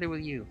 Neither will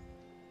you.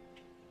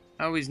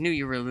 I always knew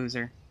you were a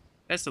loser.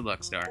 Best of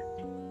luck, Star.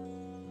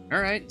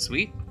 Alright,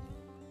 sweet.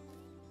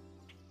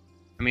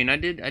 I mean, I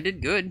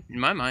did good. In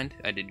my mind,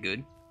 I did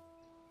good.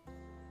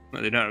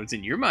 Whether or not it's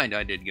in your mind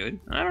I did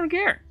good, I don't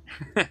care.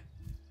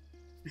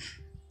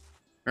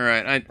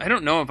 Alright, I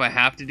don't know if I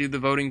have to do the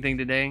voting thing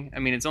today. I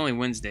mean, it's only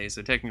Wednesday,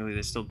 so technically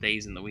there's still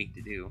days in the week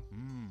to do.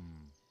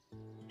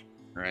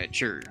 Alright,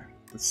 sure.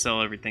 Let's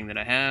sell everything that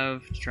I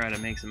have to try to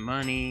make some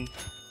money.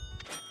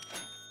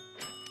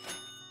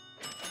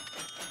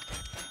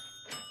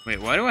 Wait,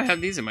 why do I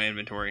have these in my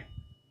inventory?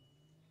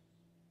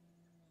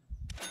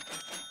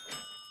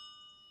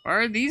 Why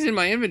are these in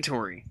my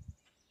inventory?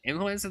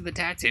 Implants of the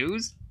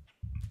tattoos?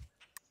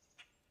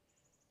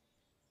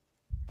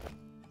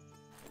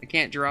 I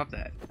can't drop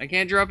that. I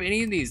can't drop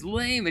any of these.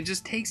 Lame, it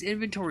just takes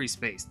inventory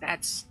space.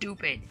 That's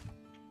stupid.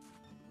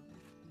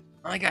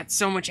 I got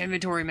so much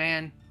inventory,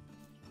 man.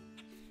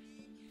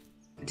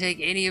 To take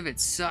any of it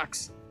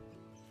sucks.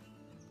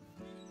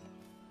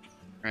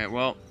 Alright,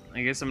 well,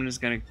 I guess I'm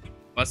just gonna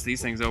bust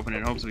these things open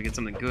in hopes we get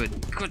something good.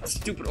 Good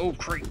stupid old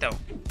crate, though.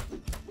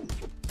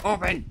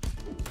 Open!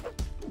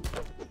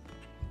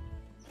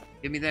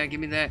 Give me that, give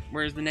me that.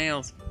 Where's the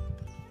nails?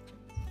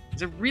 Is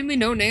there really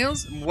no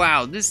nails?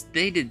 Wow,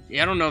 they did,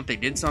 I don't know if they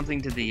did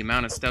something to the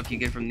amount of stuff you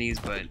get from these,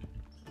 but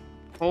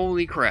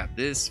holy crap,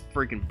 this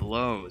freaking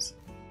blows.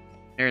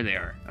 There they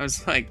are.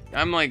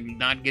 I'm like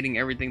not getting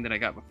everything that I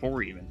got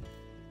before even.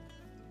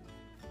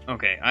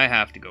 Okay, I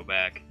have to go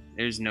back.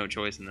 There's no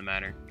choice in the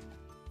matter.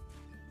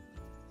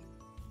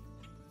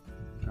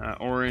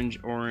 Orange,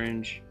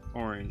 orange,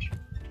 orange.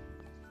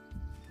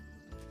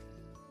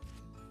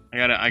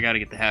 I gotta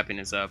get the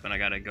happiness up, and I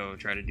gotta go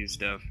try to do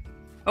stuff.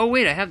 Oh,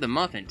 wait, I have the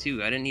muffin,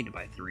 too. I didn't need to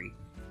buy 3.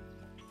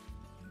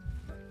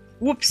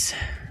 Whoops.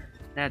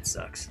 That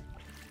sucks.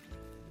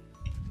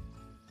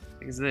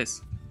 What is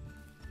this?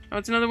 Oh,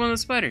 it's another one of the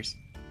spiders.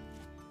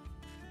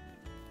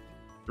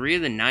 3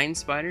 of the 9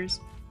 spiders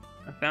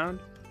I found.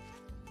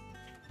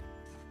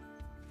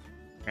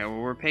 Alright,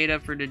 well, we're paid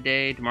up for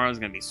today. Tomorrow's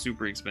gonna be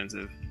super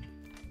expensive.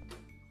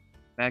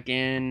 Back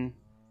in.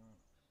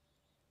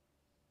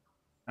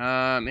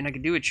 And I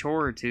could do a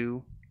chore or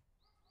 2.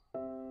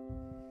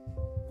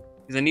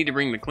 Because I need to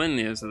bring the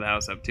cleanliness of the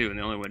house up, too. And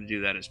the only way to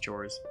do that is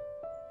chores.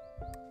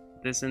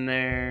 Put this in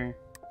there.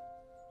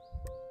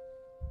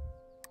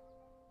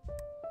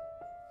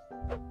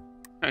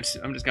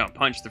 I'm just gonna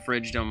punch the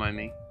fridge, don't mind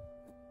me.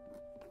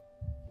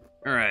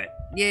 Alright.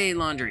 Yay,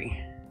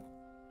 laundry.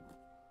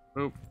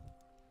 Boop.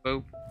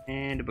 Boop.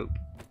 And a boop.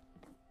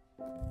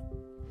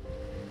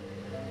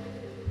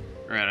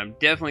 Alright, I'm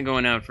definitely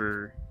going out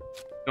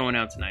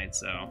tonight,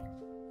 so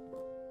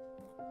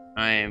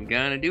I am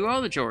gonna do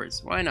all the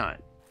chores. Why not?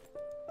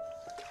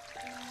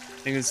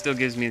 I think it still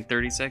gives me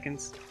 30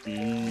 seconds.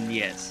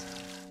 Yes.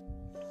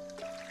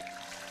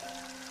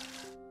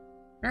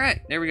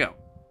 Alright, there we go.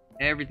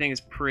 Everything is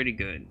pretty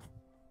good.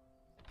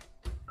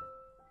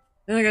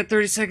 Then I got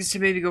 30 seconds to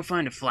maybe go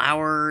find a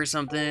flower or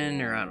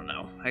something, or I don't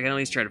know. I can at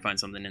least try to find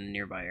something in the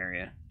nearby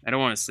area. I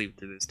don't want to sleep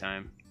through this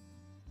time.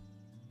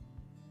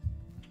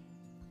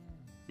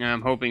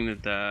 I'm hoping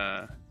that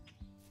the...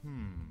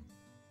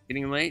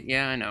 Getting late?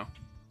 Yeah, I know.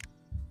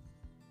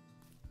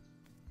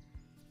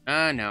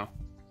 No.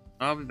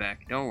 I'll be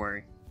back. Don't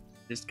worry.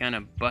 Just kind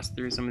of bust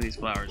through some of these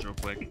flowers real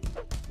quick.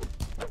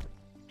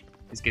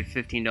 Just get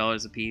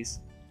 $15 a piece.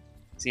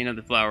 See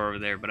another flower over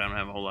there, but I don't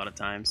have a whole lot of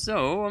time.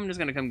 So, I'm just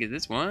gonna come get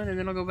this one, and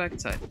then I'll go back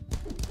inside.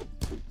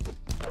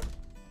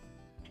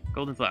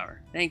 Golden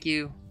flower. Thank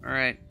you.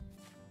 Alright.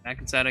 Back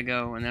inside I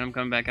go, and then I'm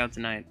coming back out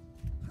tonight.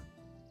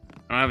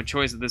 I don't have a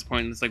choice at this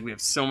point. It's like we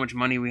have so much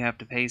money we have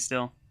to pay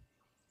still.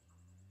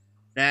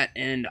 That,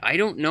 and I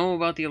don't know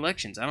about the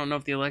elections. I don't know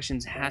if the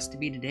elections has to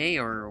be today,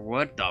 or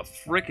what the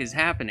frick is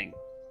happening.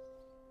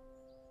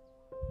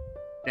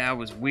 That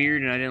was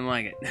weird, and I didn't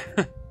like it.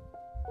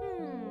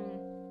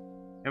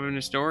 Having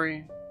a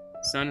story?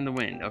 Sun and the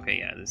wind. Okay,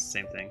 yeah, this is the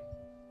same thing.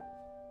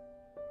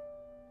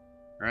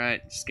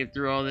 Alright, skip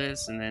through all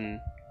this, and then...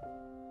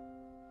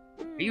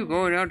 Are you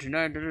going out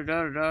tonight? Da, da,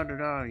 da, da, da,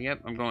 da.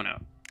 Yep, I'm going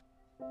out.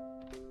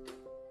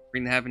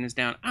 Bring the happiness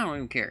down. I don't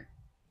even care.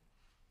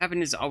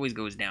 Happiness always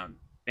goes down.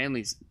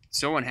 Family's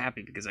so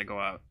unhappy because I go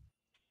out.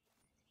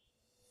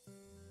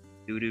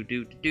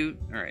 Do.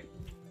 Alright.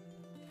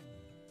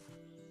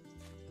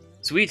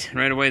 Sweet.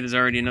 Right away, there's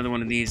already another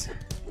one of these.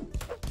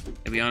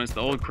 To be honest,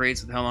 the old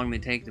crates with how long they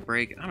take to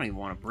break, I don't even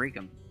want to break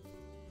them.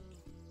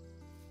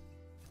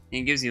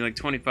 And it gives you like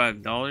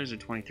 $25 or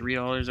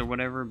 $23 or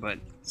whatever, but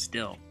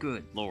still,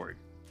 good lord.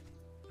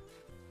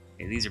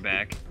 Okay, these are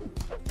back.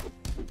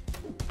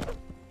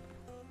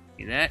 Give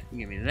me that,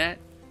 give me that.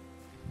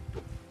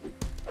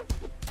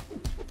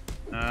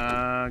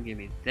 Give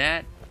me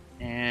that.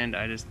 And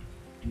I just...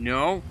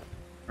 No?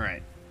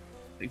 Alright.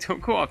 Like,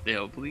 don't go off the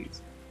hill,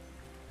 please.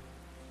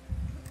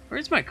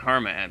 Where's my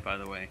karma at, by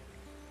the way?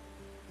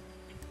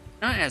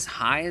 Not as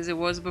high as it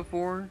was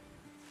before.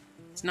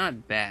 It's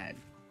not bad,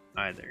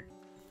 either.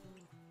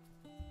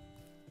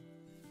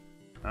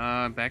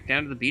 Back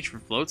down to the beach for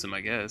flotsam,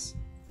 I guess.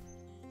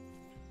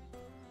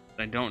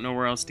 I don't know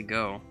where else to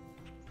go.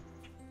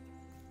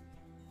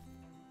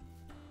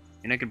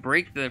 And I could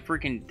break the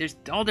freaking... There's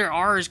all there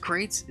are is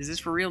crates? Is this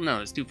for real? No,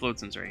 there's 2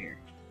 flotsams right here.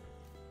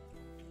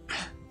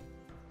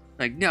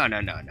 Like, no.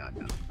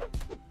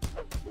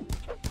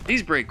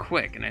 These break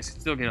quick, and I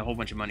still get a whole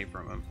bunch of money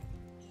from them.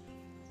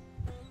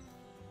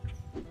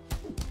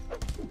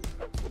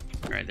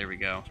 Alright, there we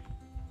go.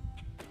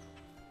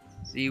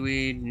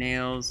 Seaweed,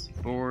 nails,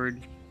 board.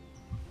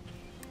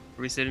 Where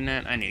are we sitting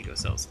at? I need to go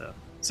sell stuff.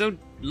 So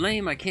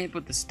lame, I can't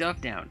put the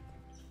stuff down.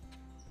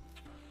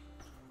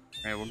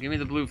 Alright, well, give me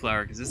the blue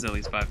flower, because this is at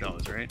least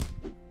 $5, right?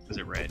 Was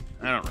it red?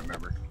 I don't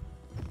remember.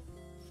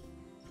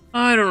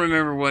 I don't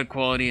remember what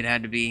quality it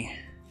had to be.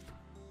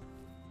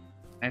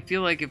 I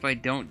feel like if I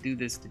don't do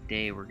this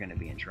today, we're going to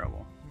be in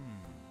trouble.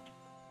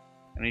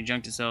 Any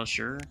junk to sell?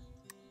 Sure.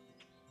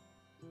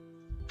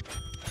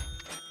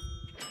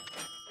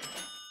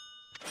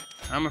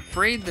 I'm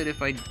afraid that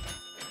if I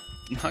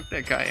knock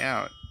that guy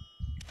out...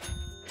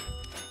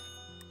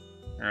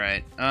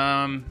 Alright,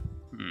 Trying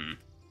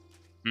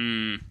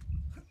to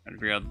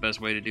figure out the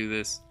best way to do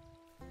this.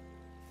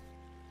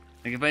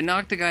 Like, if I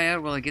knock the guy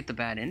out, will I get the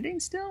bad ending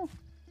still?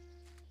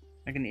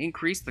 I can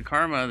increase the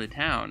karma of the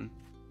town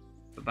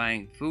by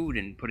buying food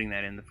and putting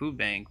that in the food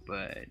bank,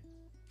 but...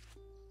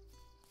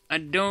 I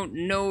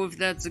don't know if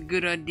that's a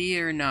good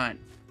idea or not.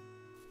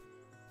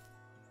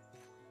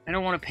 I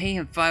don't want to pay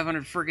him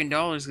 $500 freaking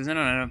dollars because I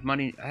don't have enough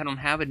money. I don't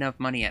have enough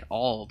money at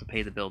all to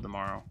pay the bill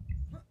tomorrow.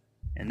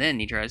 And then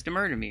he tries to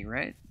murder me,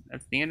 right?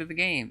 That's the end of the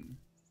game.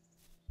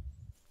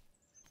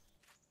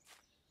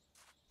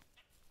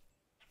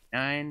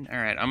 9. All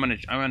right, I'm gonna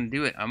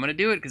do it. I'm gonna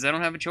do it because I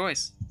don't have a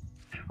choice.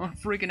 I don't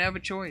freaking have a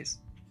choice.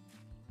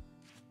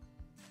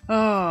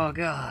 Oh,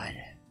 God.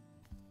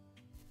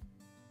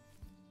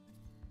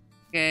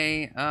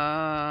 Okay,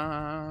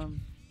 no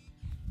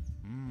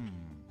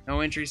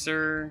entry,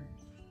 sir.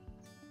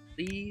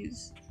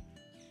 Please.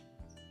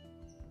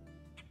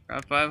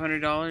 About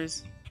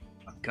 $500.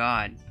 Oh,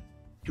 God.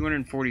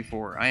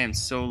 244. I am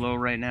so low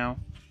right now.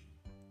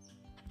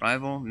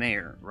 Rival,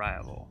 mayor,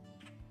 rival.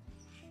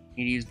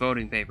 Need to use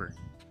voting paper.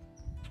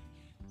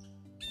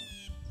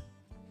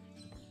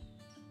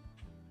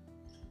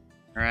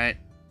 Alright.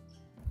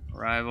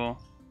 Rival.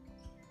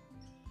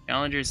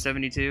 Challenger is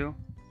 72.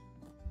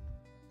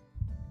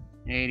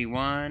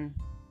 81.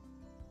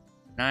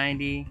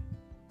 90.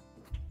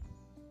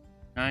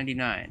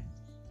 99.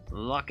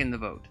 Lock in the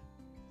vote.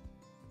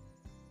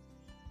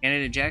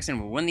 Candidate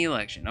Jackson will win the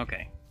election.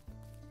 Okay.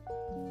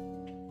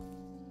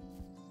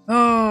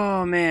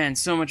 Oh man,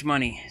 so much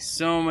money.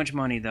 So much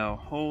money though.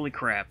 Holy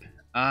crap.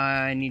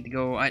 I need to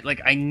go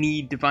I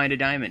need to find a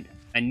diamond.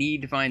 I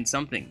need to find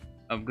something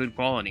of good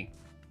quality.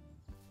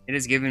 It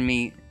has given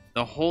me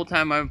the whole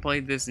time I've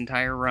played this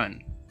entire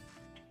run.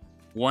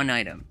 One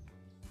item.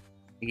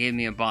 It gave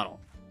me a bottle.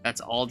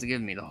 That's all it's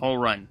given me the whole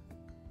run.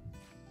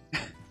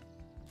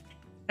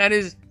 That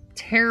is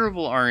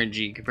terrible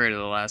RNG compared to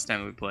the last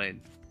time we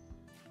played.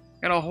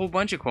 Got a whole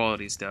bunch of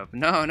quality stuff.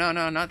 No,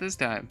 not this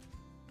time.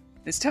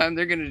 This time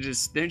they're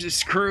just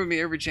screwing me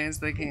every chance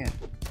they can.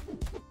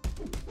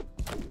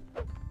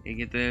 You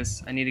get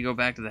this? I need to go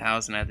back to the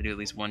house and I have to do at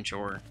least one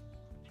chore.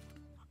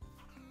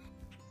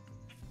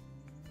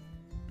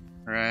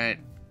 Alright.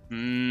 I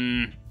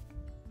don't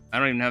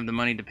even have the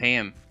money to pay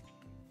him.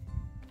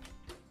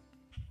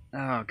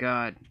 Oh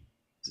god.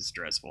 This is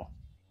stressful.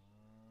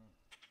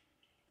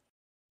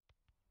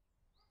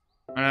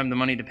 I don't have the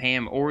money to pay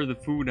him or the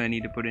food I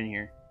need to put in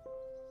here.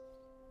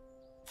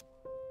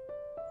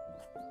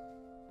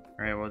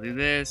 Alright, we'll do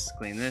this,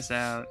 clean this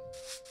out,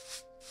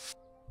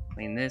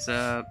 clean this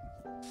up,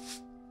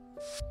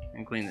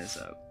 and clean this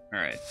up.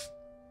 Alright.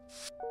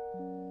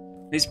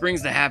 This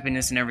brings the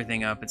happiness and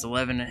everything up. It's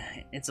 11.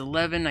 It's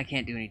 11. I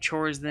can't do any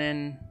chores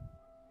then.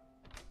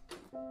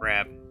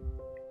 Crap.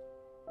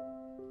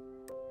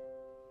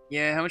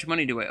 Yeah, how much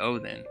money do I owe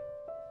then?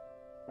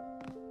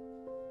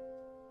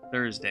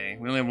 Thursday.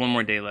 We only have one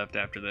more day left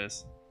after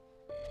this.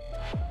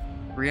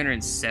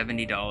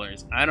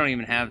 $370. I don't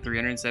even have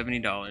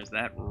 $370.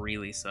 That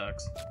really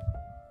sucks.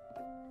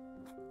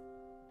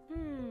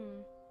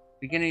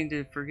 Beginning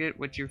to forget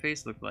what your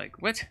face looked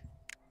like. What?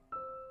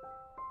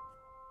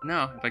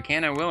 No, if I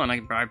can, I will, and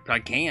I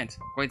can't.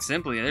 Quite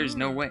simply, there's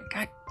no way.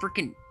 God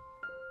freaking...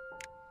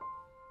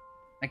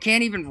 I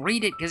can't even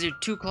read it because you're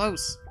too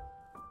close.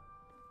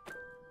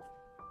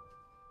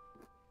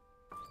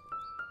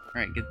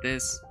 Alright, get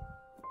this.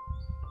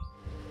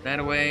 That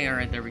away.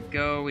 Alright, there we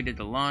go. We did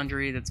the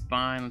laundry. That's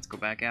fine. Let's go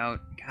back out.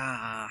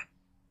 Gah.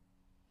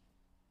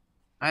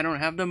 I don't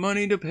have the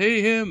money to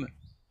pay him.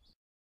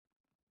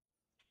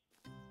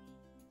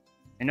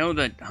 I know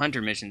that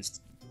Hunter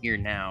mission's here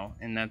now,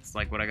 and that's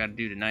like what I gotta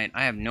do tonight.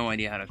 I have no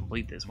idea how to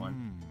complete this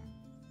one.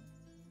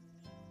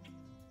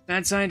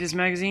 Mad Scientist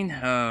magazine?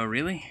 Oh,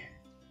 really?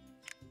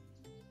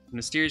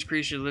 Mysterious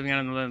creature living out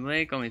on the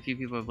lake. Only a few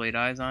people have laid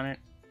eyes on it.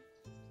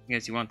 I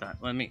guess you want that.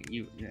 Let me...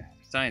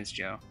 Science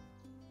Joe.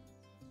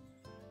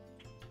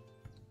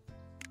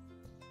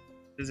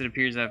 Says it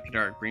appears after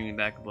dark. Bring me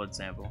back a blood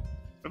sample.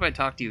 What if I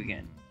talk to you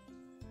again?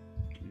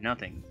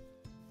 Nothing.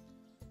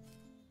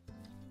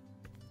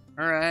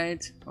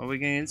 Alright. Well, we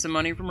can get some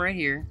money from right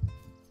here.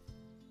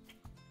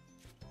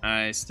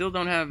 I still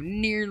don't have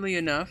nearly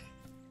enough.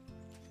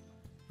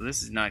 So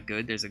this is not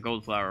good. There's a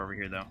gold flower over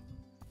here, though.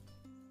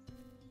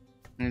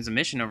 And there's a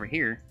mission over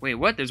here. Wait,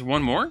 what? There's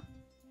one more?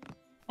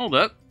 Hold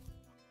up.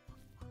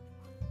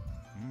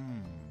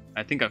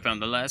 I think I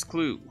found the last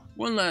clue.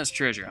 One last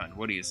treasure hunt.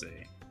 What do you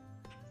say?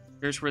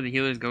 Search where the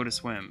healers go to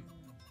swim.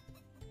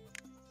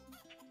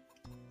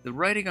 The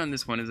writing on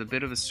this one is a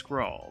bit of a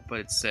scrawl, but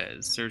it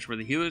says, search where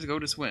the healers go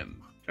to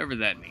swim. Whatever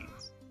that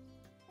means.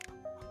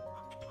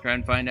 Try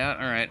and find out?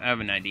 Alright, I have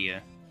an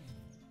idea.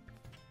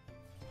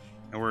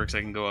 It works,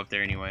 I can go up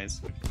there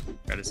anyways.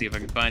 Try to see if I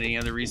can find any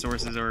other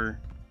resources or...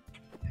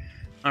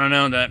 I don't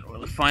know, that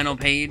final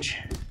page.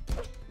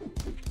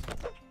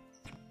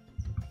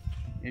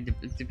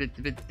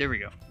 There we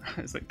go.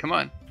 It's like, come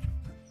on.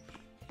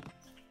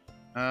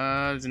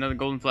 There's another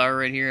golden flower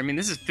right here. I mean,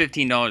 this is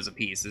 $15 a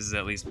piece. This is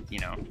at least, you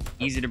know,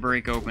 easy to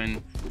break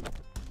open.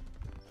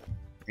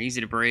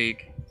 Easy to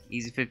break.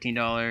 Easy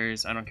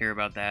 $15. I don't care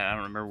about that. I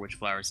don't remember which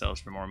flower sells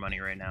for more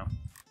money right now.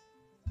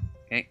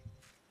 Okay.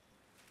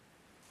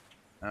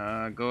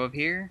 Go up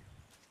here.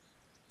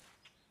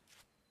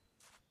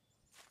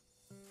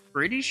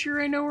 Pretty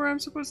sure I know where I'm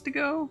supposed to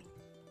go.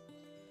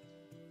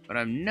 But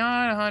I'm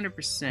not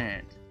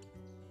 100%.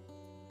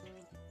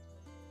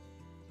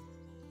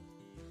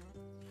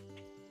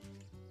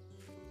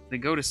 They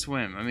go to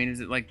swim. I mean,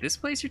 is it like this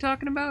place you're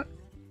talking about?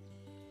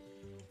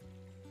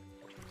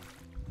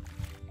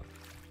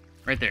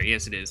 Right there.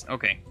 Yes, it is.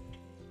 Okay.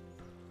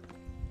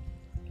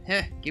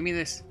 Heh, give me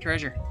this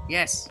treasure.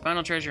 Yes,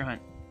 final treasure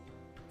hunt.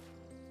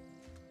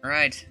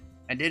 Alright,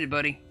 I did it,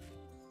 buddy.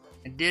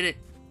 I did it.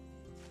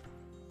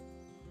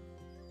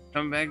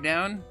 Coming back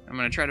down. I'm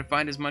gonna try to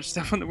find as much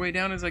stuff on the way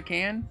down as I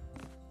can.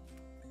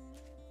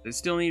 I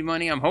still need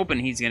money. I'm hoping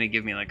he's gonna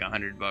give me like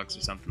 $100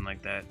 or something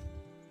like that.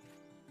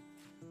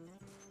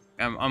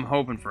 I'm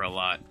hoping for a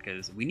lot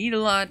because we need a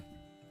lot.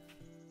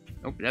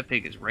 Nope, that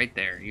pig is right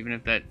there. Even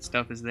if that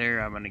stuff is there,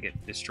 I'm gonna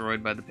get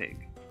destroyed by the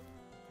pig.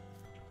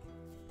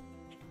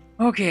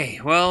 Okay,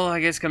 well, I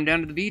guess come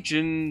down to the beach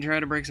and try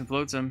to break some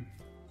floats some.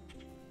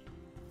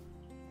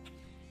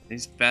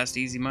 It's fast,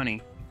 easy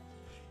money.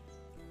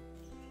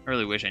 I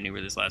really wish I knew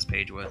where this last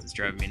page was. It's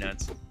driving me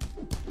nuts.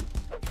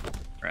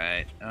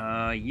 Right,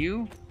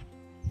 you,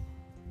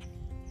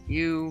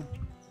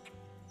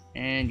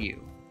 and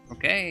you.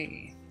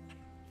 Okay.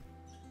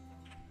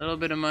 A little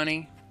bit of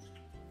money.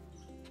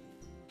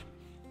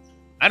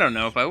 I don't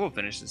know if I will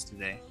finish this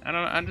today.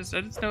 I just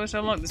noticed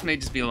how long this may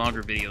just be a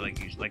longer video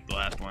like usually, like the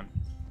last one.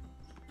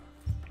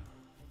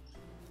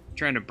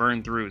 Trying to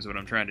burn through is what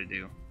I'm trying to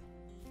do.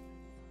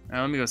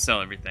 Now let me go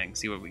sell everything,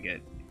 see what we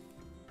get.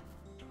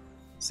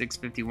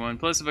 651.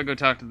 Plus if I go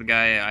talk to the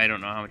guy, I don't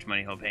know how much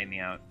money he'll pay me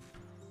out.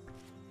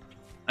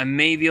 I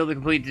may be able to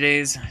complete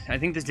today's. I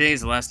think today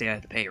is the last day I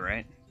have to pay,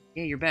 right?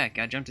 Yeah, you're back.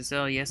 Got jump to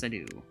sell? Yes, I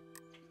do.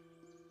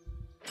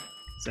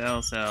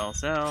 Sell, sell,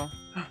 sell.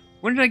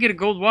 When did I get a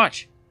gold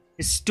watch?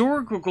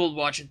 Historical gold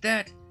watch at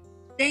that.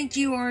 Thank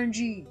you,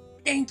 RNG.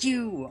 Thank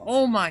you.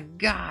 Oh my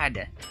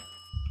god.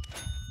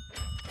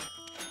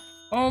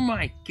 Oh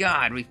my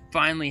god, we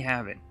finally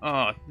have it.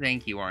 Oh,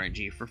 thank you,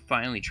 RNG, for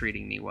finally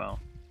treating me well.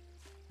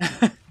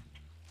 It's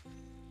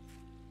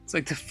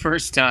like the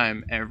first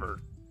time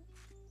ever.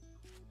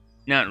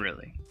 Not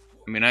really.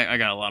 I mean, I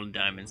got a lot of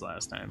diamonds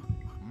last time.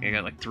 I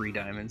got like 3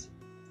 diamonds.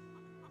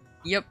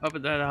 Yep, up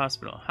at the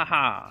hospital.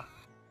 Haha.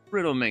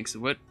 Riddle makes it.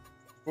 What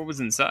was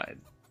inside?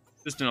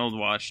 Just an old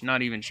watch.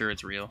 Not even sure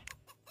it's real.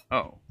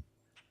 Oh.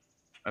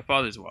 My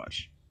father's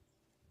watch.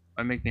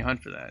 Why make me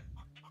hunt for that?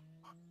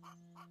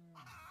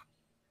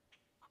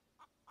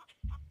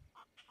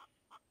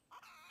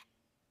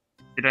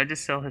 Did I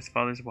just sell his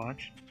father's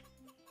watch?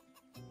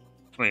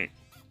 Wait.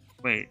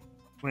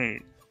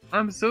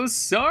 I'm so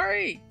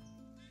sorry!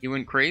 He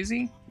went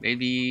crazy?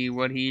 Maybe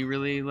what he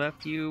really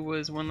left you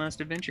was one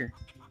last adventure.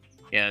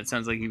 Yeah, it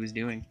sounds like he was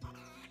doing.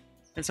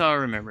 That's how I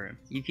remember him.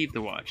 You keep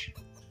the watch.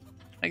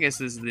 I guess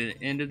this is the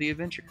end of the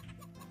adventure.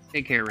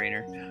 Take care,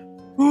 Rainer.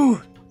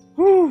 Ooh!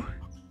 Ooh!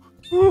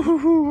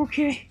 Ooh!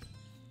 Okay.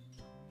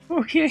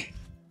 Okay.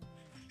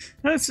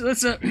 Let's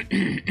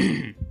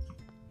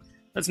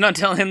let's not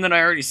tell him that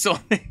I already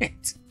sold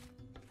it.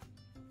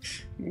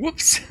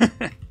 Whoops.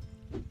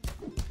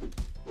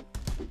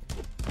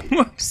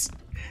 Whoops.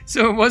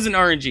 So it wasn't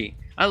RNG.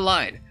 I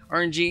lied.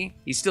 RNG,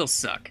 you still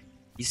suck.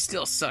 You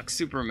still suck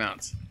super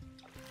amounts.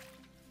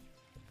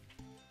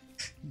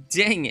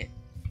 Dang it.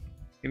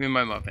 Give me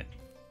my muffin.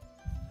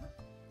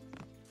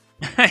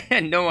 I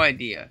had no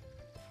idea.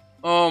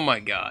 Oh my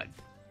god.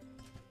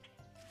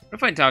 What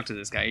if I talk to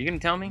this guy? Are you gonna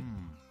tell me?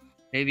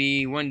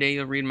 Maybe one day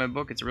you'll read my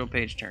book, it's a real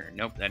page turner.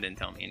 Nope, that didn't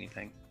tell me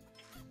anything.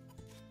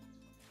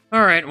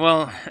 Alright,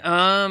 well,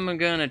 I'm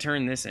gonna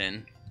turn this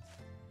in.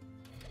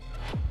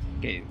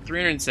 Okay,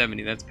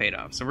 370, that's paid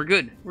off. So we're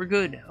good. We're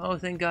good. Oh,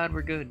 thank God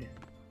we're good.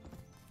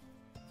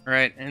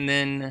 Alright, and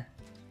then...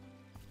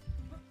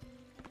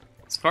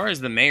 as far as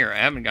the mayor, I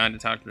haven't gone to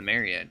talk to the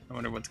mayor yet. I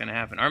wonder what's gonna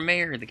happen. Our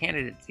mayor, the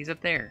candidates, he's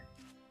up there.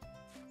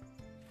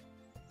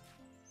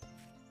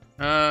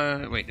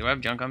 Wait, do I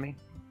have junk on me?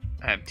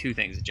 I have 2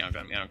 things of junk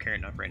on me. I don't care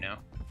enough right now.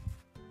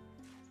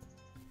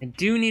 I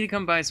do need to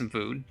come buy some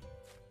food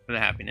for the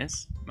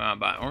happiness.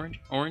 Buy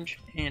orange,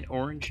 and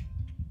orange.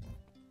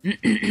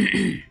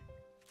 I'm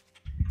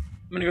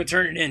gonna go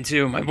turn it in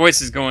too. My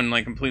voice is going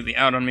like completely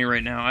out on me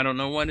right now. I don't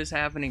know what is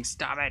happening.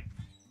 Stop it.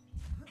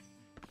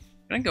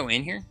 Can I go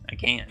in here? I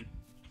can.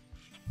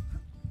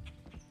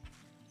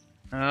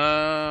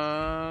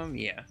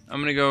 Yeah. I'm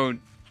gonna go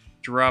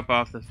drop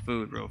off the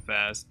food real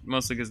fast.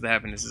 Mostly because the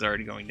happiness is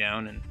already going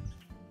down and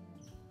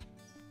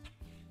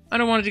I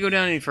don't want it to go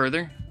down any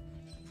further.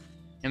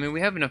 I mean,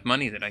 we have enough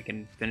money that I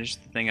can finish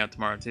the thing out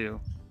tomorrow,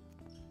 too.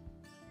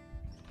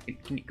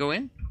 Can you go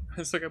in?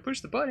 It's like I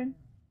pushed the button.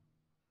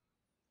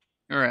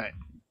 Alright.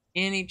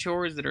 Any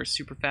chores that are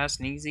super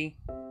fast and easy?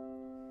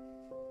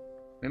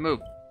 We move.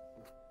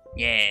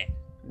 Yeah.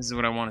 This is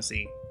what I want to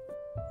see.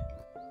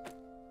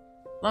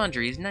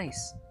 Laundry is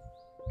nice.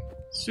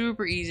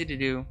 Super easy to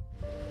do.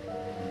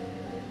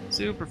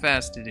 Super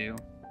fast to do.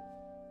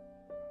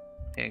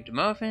 Take the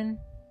muffin.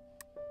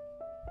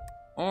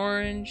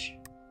 Orange,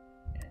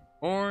 and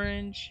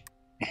orange,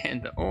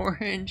 and the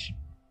orange.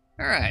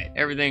 Alright,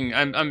 everything,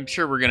 I'm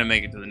sure we're gonna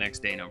make it to the next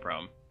day, no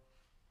problem.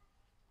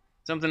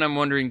 Something I'm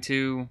wondering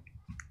too,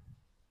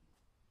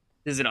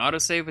 does it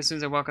autosave as soon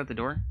as I walk out the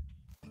door?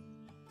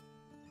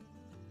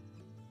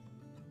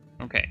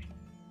 Okay.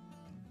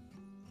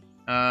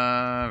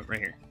 Right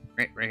here.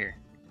 Right here.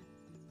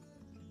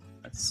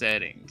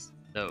 Settings.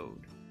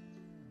 Load.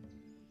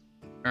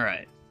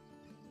 Alright.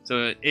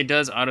 So it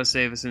does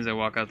autosave as soon as I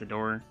walk out the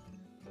door.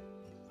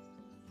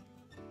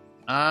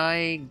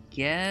 I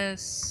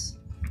guess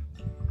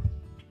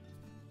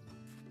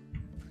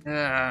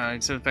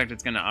Except the fact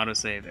it's gonna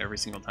autosave every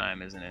single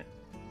time, isn't it?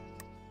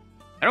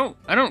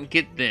 I don't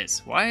get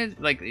this. Why is,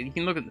 like, you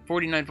can look at the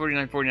 49,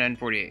 49, 49,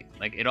 48.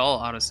 Like, it all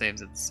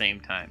autosaves at the same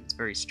time. It's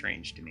very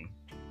strange to me.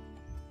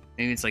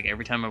 Maybe it's like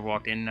every time I've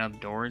walked in and out the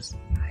doors.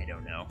 I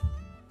don't know.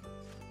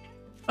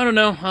 I don't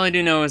know. All I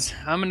do know is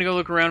I'm gonna go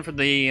look around for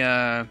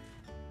the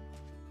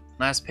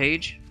last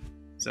page.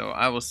 So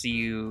I will see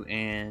you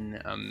in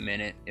a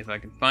minute if I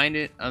can find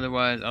it.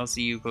 Otherwise, I'll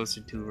see you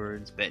closer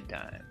towards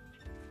bedtime.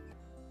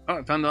 Oh,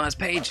 I found the last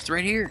page. It's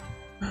right here.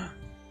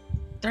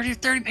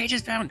 30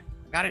 pages found.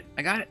 I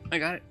got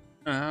it.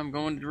 I'm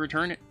going to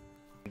return it.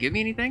 Give me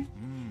anything?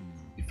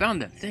 You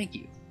found them. Thank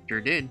you.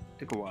 Sure did.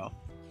 Took a while.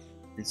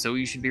 And so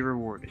you should be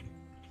rewarded.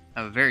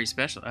 I have a very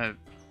special... I have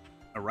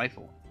a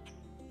rifle.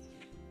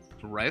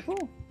 A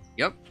rifle?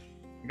 Yep.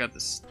 I got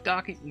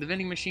the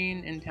vending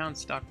machine in town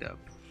stocked up.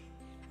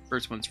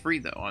 First one's free,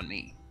 though, on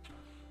me.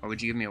 Why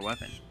would you give me a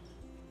weapon?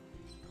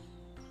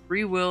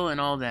 Free will and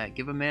all that.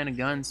 Give a man a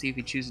gun, see if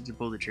he chooses to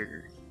pull the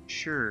trigger.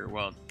 Sure,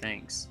 well,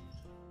 thanks.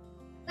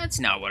 That's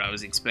not what I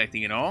was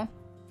expecting at all.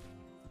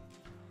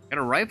 Got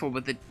a rifle,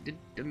 but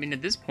I mean,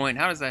 at this point,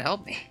 how does that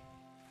help me?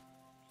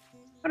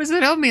 How does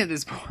that help me at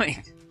this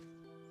point?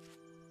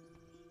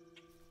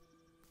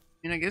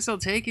 I mean, I guess I'll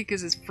take it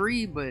because it's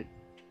free, but...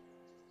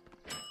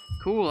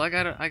 Cool, I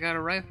got a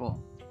rifle.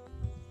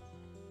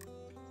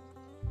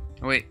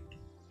 Oh, wait,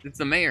 it's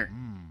the mayor.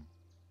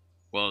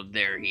 Well,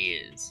 there he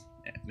is.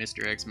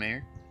 Mr.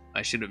 Ex-Mayor,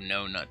 I should have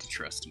known not to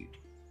trust you.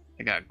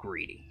 I got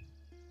greedy.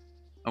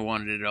 I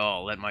wanted it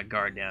all, let my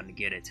guard down to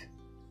get it.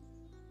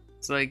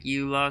 It's like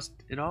you lost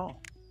it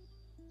all.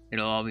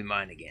 It'll all be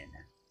mine again.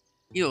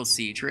 You'll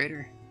see,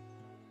 traitor.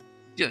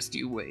 Just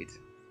you wait.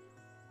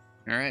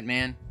 Alright,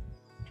 man.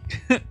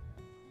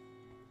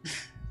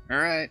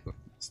 Alright,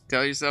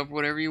 tell yourself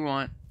whatever you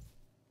want.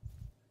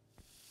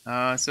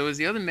 So is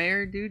the other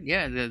mayor, dude?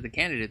 Yeah, the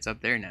candidate's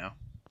up there now.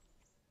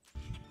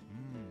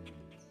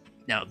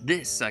 Now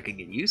this I could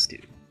get used to.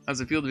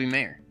 How's it feel to be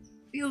mayor?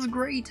 Feels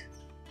great.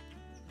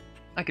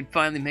 I could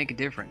finally make a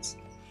difference.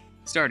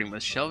 Starting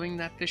with shelving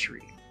that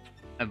fishery.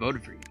 I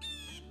voted for you.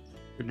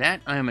 For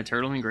that, I am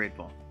eternally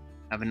grateful.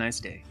 Have a nice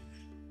day.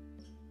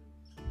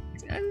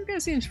 This guy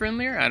seems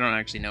friendlier. I don't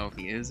actually know if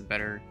he is a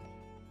better,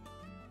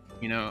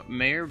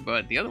 mayor,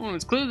 but the other one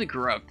was clearly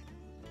corrupt.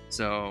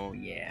 So,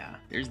 yeah,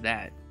 there's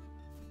that.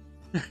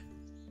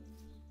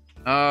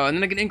 And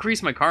then I can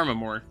increase my karma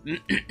more.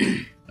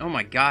 Oh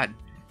my god.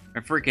 My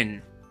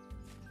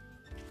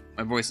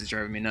voice is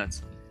driving me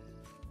nuts.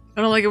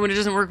 I don't like it when it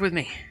doesn't work with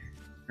me.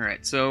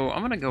 Alright, so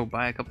I'm gonna go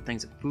buy a couple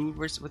things of food.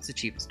 What's the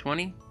cheapest?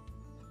 20?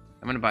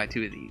 I'm gonna buy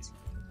 2 of these.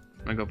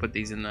 I'm gonna go put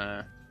these in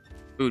the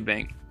food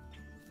bank.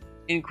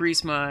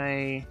 Increase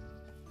the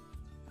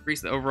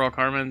overall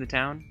karma in the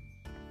town.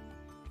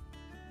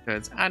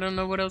 Because I don't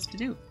know what else to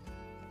do.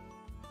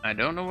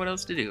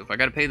 If I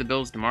gotta pay the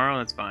bills tomorrow,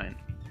 that's fine.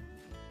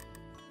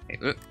 Okay,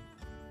 look.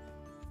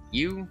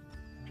 You.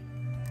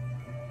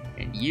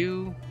 And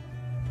you.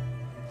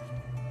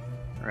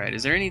 Alright,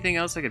 is there anything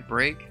else I could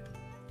break?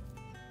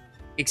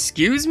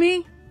 Excuse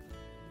me?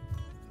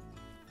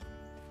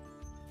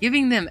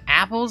 Giving them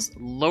apples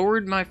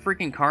lowered my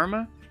freaking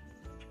karma?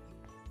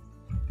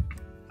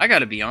 I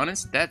gotta be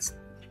honest, that's...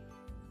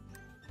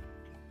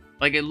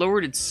 Like, it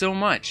lowered it so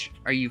much.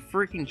 Are you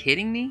freaking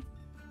kidding me?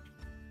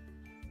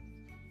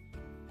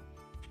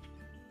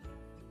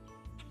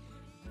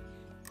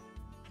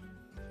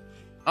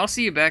 I'll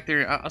see you back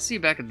there. I'll see you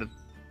back at the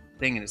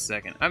thing in a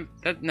second.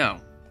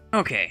 No.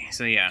 Okay,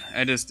 so yeah,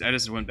 I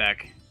just went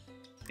back.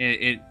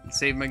 It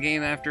saved my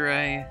game after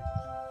I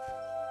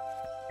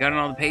got on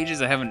all the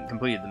pages. I haven't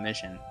completed the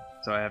mission,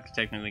 so I have to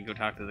technically go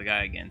talk to the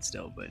guy again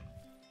still, but here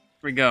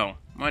we go.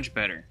 Much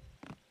better.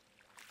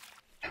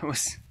 It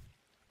was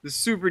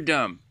super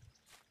dumb.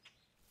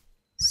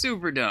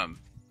 Super dumb.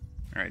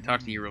 Alright,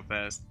 talk to you real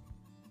fast.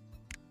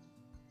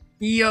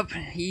 Yup.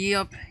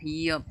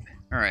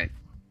 Alright.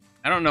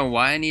 I don't know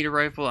why I need a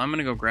rifle. I'm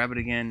gonna go grab it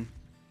again.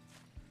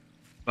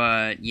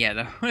 But yeah,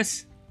 that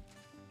was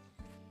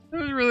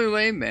really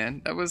lame,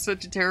 man. That was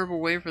such a terrible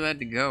way for that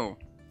to go.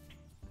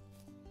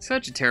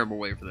 Such a terrible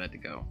way for that to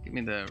go. Give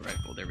me the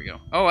rifle. There we go.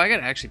 Oh, I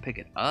gotta actually pick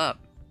it up.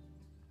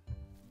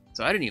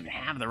 So I didn't even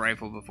have the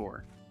rifle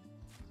before.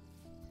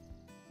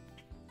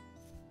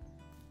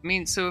 I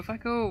mean, so if I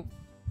go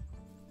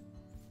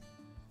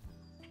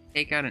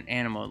take out an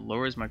animal, it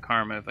lowers my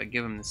karma if I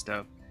give him the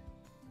stuff.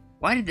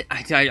 Why did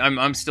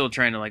I'm still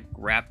trying to like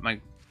wrap my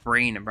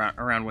brain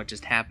around what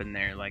just happened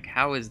there. Like,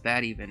 how does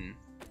that even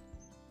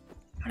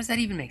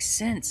make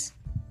sense?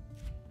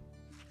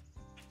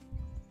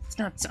 It's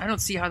not. I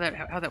don't see how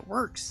that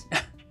works.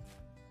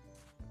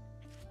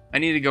 I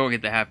need to go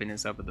get the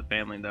happiness up with the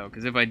family though,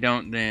 because if I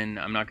don't, then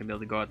I'm not gonna be able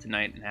to go out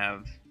tonight and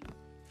have,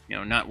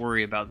 not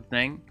worry about the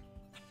thing.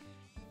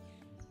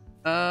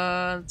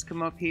 Let's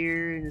come up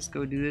here and just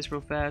go do this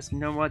real fast. You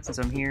know what? Since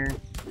I'm here,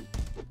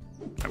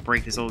 I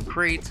break this old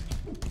crate.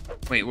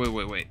 Wait.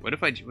 What if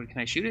can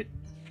I shoot it?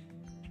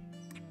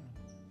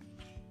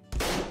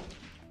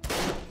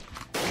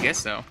 I guess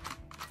so.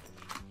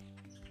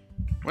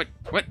 What?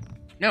 What?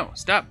 No,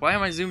 stop. Why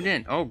am I zoomed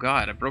in? Oh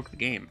god, I broke the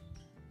game.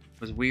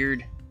 It was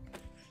weird.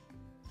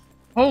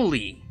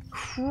 Holy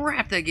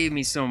crap, that gave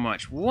me so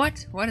much.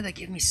 What? Why did that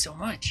give me so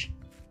much?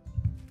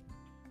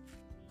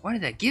 Why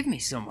did that give me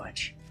so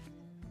much?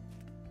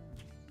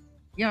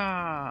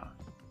 Yeah.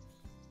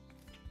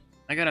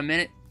 I got a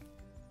minute.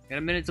 Got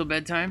a minute till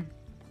bedtime.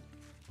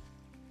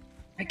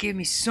 That gave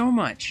me so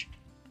much.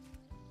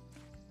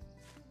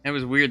 That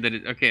was weird that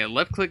it... Okay, a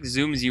left click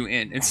zooms you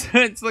in.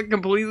 It's like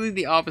completely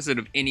the opposite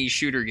of any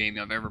shooter game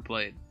I've ever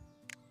played.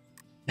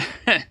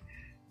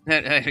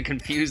 That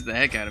confused the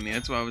heck out of me.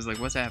 That's why I was like,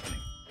 what's happening?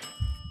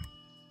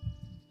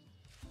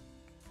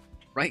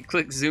 Right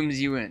click zooms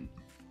you in.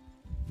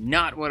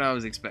 Not what I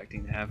was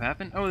expecting to have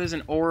happen. Oh, there's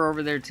an ore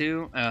over there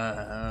too.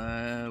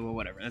 Well,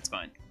 whatever. That's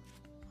fine.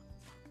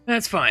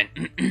 That's fine.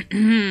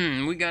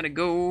 We gotta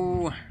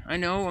go. I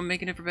know, I'm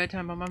making it for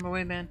bedtime. I'm on my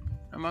way, man.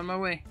 I'm on my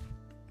way.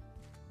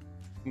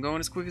 I'm going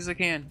as quick as I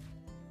can.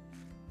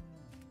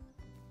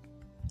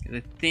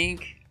 I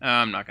think...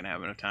 I'm not gonna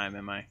have enough time,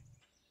 am I?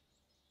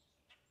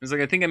 It's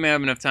like, I think I may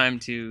have enough time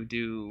to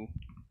do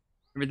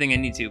everything I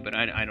need to, but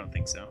I don't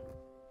think so.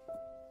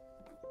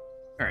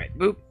 Alright,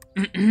 boop.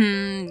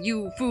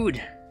 You,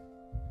 food.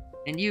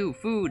 And you,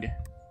 food.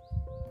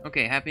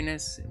 Okay,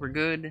 happiness, we're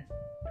good.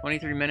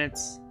 23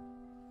 minutes.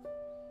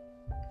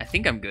 I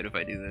think I'm good if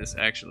I do this,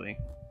 actually.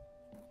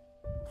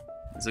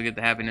 This will get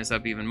the happiness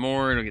up even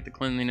more, it'll get the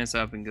cleanliness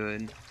up and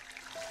good.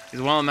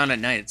 Because while I'm out at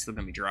night, it's still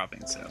gonna be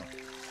dropping, so.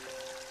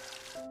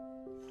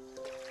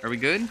 Are we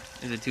good?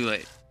 Is it too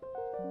late?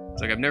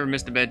 It's like I've never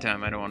missed a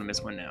bedtime, I don't want to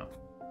miss one now.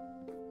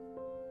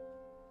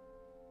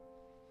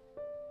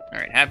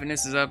 Alright,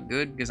 happiness is up,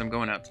 good, because I'm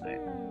going out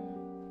tonight.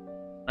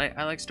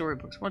 I like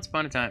storybooks. Once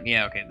upon a time.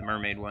 Yeah, okay, the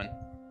mermaid one.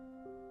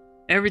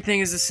 Everything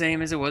is the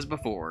same as it was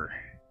before.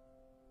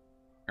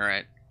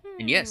 Alright.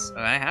 And yes,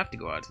 I have to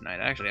go out tonight.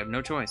 Actually, I have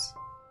no choice.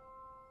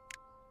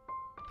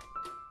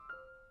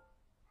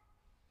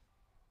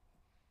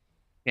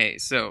 Okay,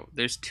 so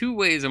there's two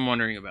ways I'm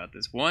wondering about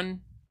this.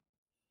 One,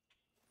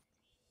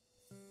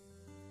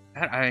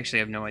 I actually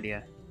have no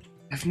idea.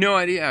 I have no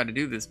idea how to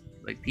do this,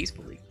 like,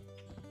 peacefully.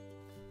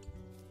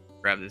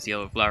 Grab this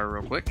yellow flower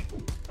real quick.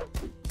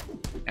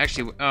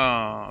 Actually, oh,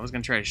 I was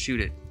gonna try to shoot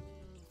it.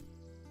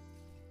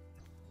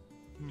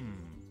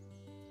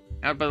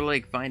 Out by the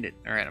lake, find it.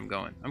 Alright, I'm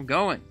going. I'm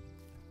going!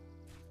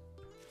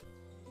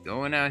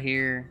 Going out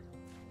here.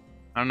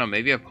 I don't know,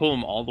 maybe I pull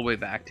him all the way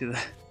back to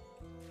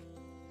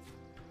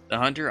the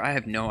hunter? I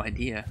have no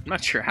idea. I'm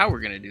not sure how we're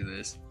gonna do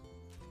this.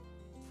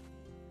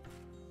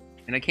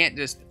 And I can't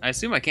just... I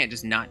assume I can't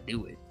just not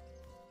do it.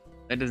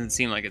 That doesn't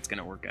seem like it's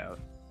gonna work out.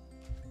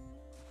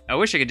 I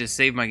wish I could just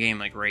save my game,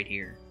 like, right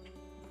here.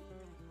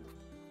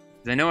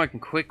 Because I know I can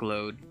quick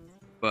load,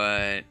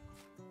 but...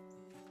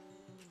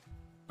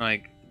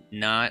 like,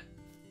 not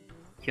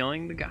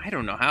killing the guy? I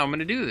don't know how I'm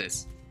gonna do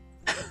this.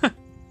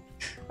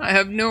 I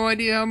have no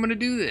idea how I'm gonna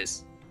do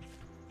this.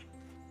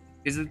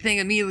 Because the thing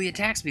immediately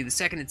attacks me the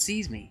second it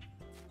sees me.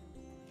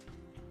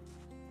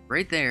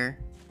 Right there.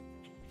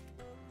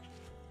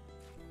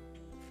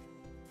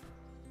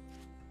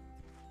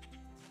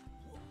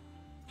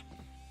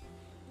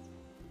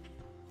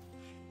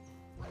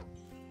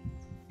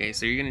 Okay,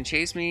 so you're gonna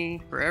chase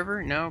me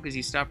forever? No, because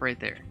you stop right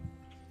there.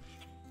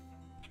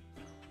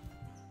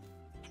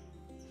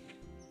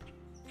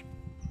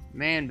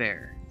 Man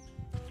bear.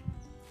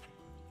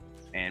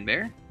 Man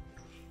bear?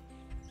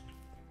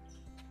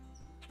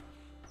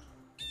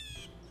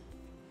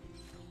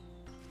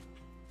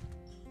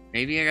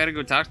 Maybe I gotta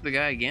go talk to the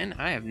guy again?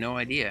 I have no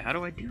idea. How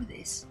do I do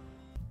this?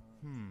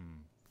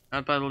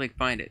 Out by the lake,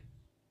 find it.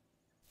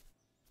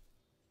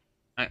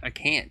 I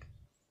can't.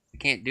 I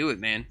can't do it,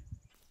 man.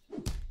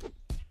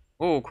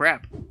 Oh,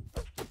 crap.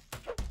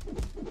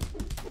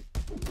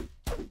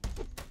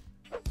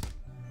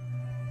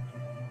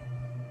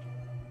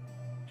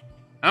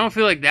 I don't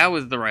feel like that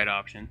was the right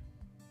option.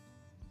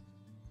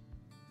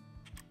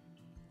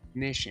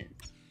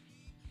 Missions.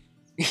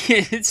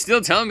 It's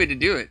still telling me to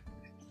do it.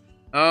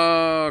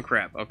 Oh,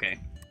 crap. Okay.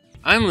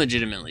 I'm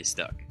legitimately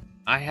stuck.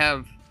 I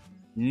have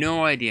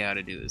no idea how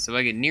to do this. If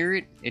I get near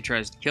it, it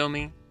tries to kill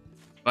me.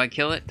 If I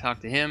kill it, talk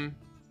to him,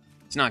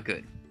 it's not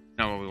good. It's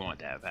not what we want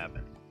to have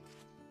happen.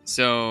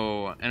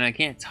 So, and I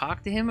can't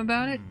talk to him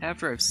about it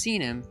after I've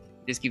seen him.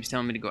 He just keeps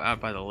telling me to go out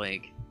by the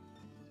lake.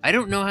 I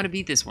don't know how to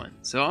beat this one,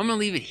 so I'm gonna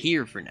leave it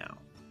here for now.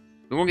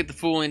 We won't get the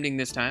full ending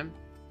this time,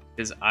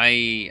 because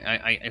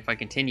if I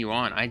continue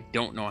on, I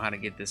don't know how to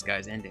get this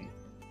guy's ending.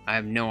 I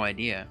have no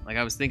idea. Like,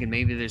 I was thinking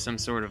maybe there's some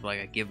sort of, like,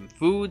 I give him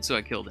food, so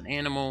I killed an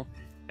animal,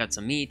 got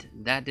some meat.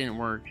 That didn't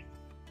work.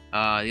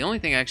 The only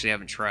thing I actually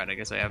haven't tried, I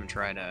guess I haven't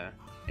tried,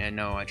 yeah,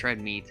 no, I tried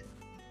meat,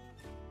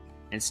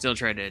 and still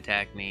tried to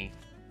attack me.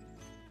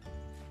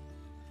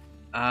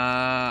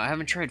 I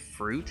haven't tried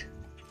fruit.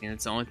 And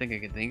it's the only thing I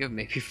can think of.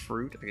 Maybe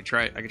fruit. I could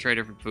try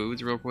different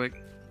foods real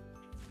quick.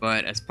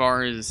 But as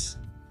far as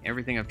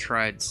everything I've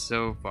tried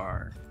so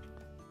far,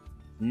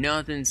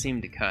 nothing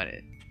seemed to cut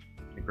it.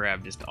 I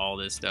grab just all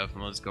this stuff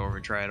and let's go over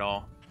and try it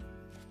all.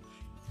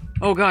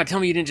 Oh god, tell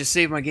me you didn't just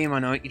save my game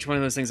on each one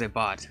of those things I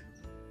bought.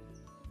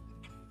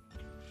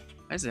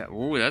 Why is that?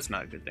 Ooh, that's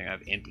not a good thing. I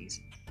have empties.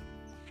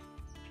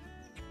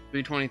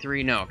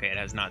 323? No, okay, it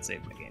has not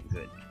saved my game.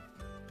 Good.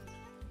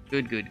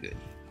 Good, good, good.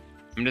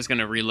 I'm just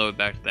gonna reload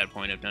back to that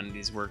point if none of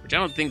these work, which I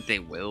don't think they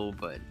will,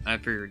 but I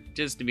figured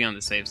just to be on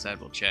the safe side,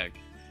 we'll check.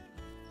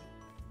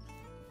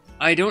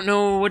 I don't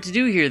know what to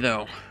do here,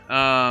 though.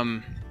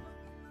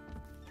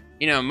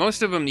 You know,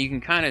 most of them you can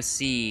kind of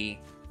see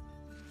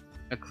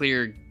a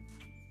clear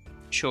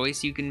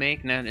choice you can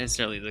make, not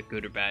necessarily the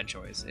good or bad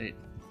choice.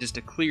 Just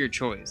a clear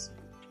choice.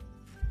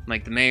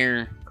 Like the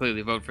mayor,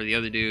 clearly vote for the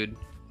other dude.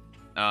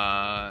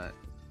 The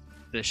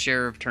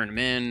sheriff, turn him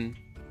in.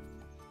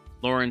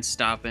 Lawrence,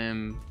 stop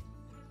him.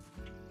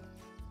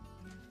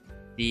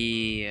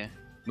 The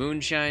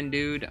moonshine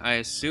dude, I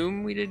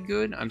assume we did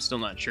good. I'm still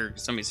not sure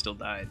because somebody still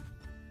died.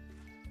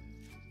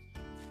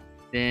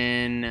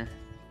 Then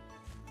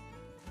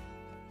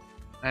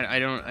I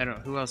don't.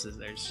 Who else is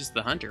there? It's just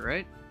the hunter,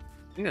 right?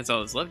 I think that's all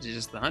that's left. Is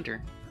just the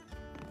hunter.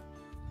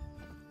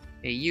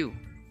 Hey, you,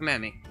 come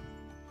at me.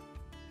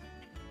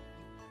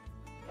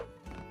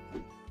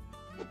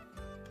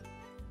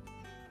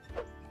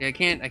 Yeah, I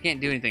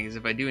can't do anything, because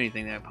if I do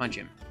anything, then I punch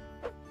him.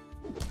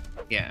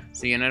 Yeah,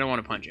 see, and I don't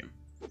want to punch him.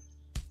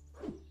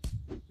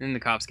 Then the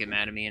cops get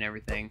mad at me and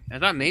everything. I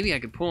thought maybe I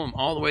could pull him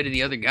all the way to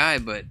the other guy,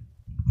 but...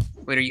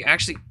 Wait, are you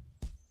actually...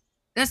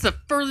 That's the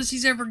furthest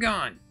he's ever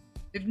gone!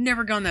 They've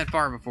never gone that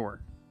far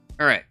before.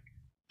 Alright.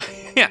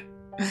 Yeah.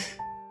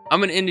 I'm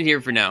gonna end it here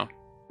for now.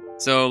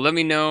 So, let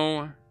me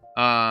know,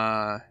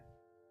 do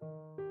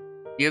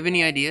you have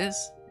any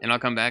ideas? And I'll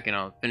come back and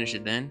I'll finish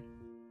it then.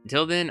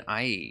 Until then,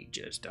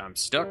 I'm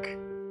stuck.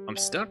 I'm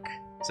stuck.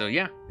 So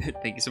yeah,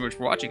 thank you so much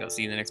for watching. I'll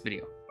see you in the next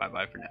video.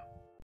 Bye-bye for now.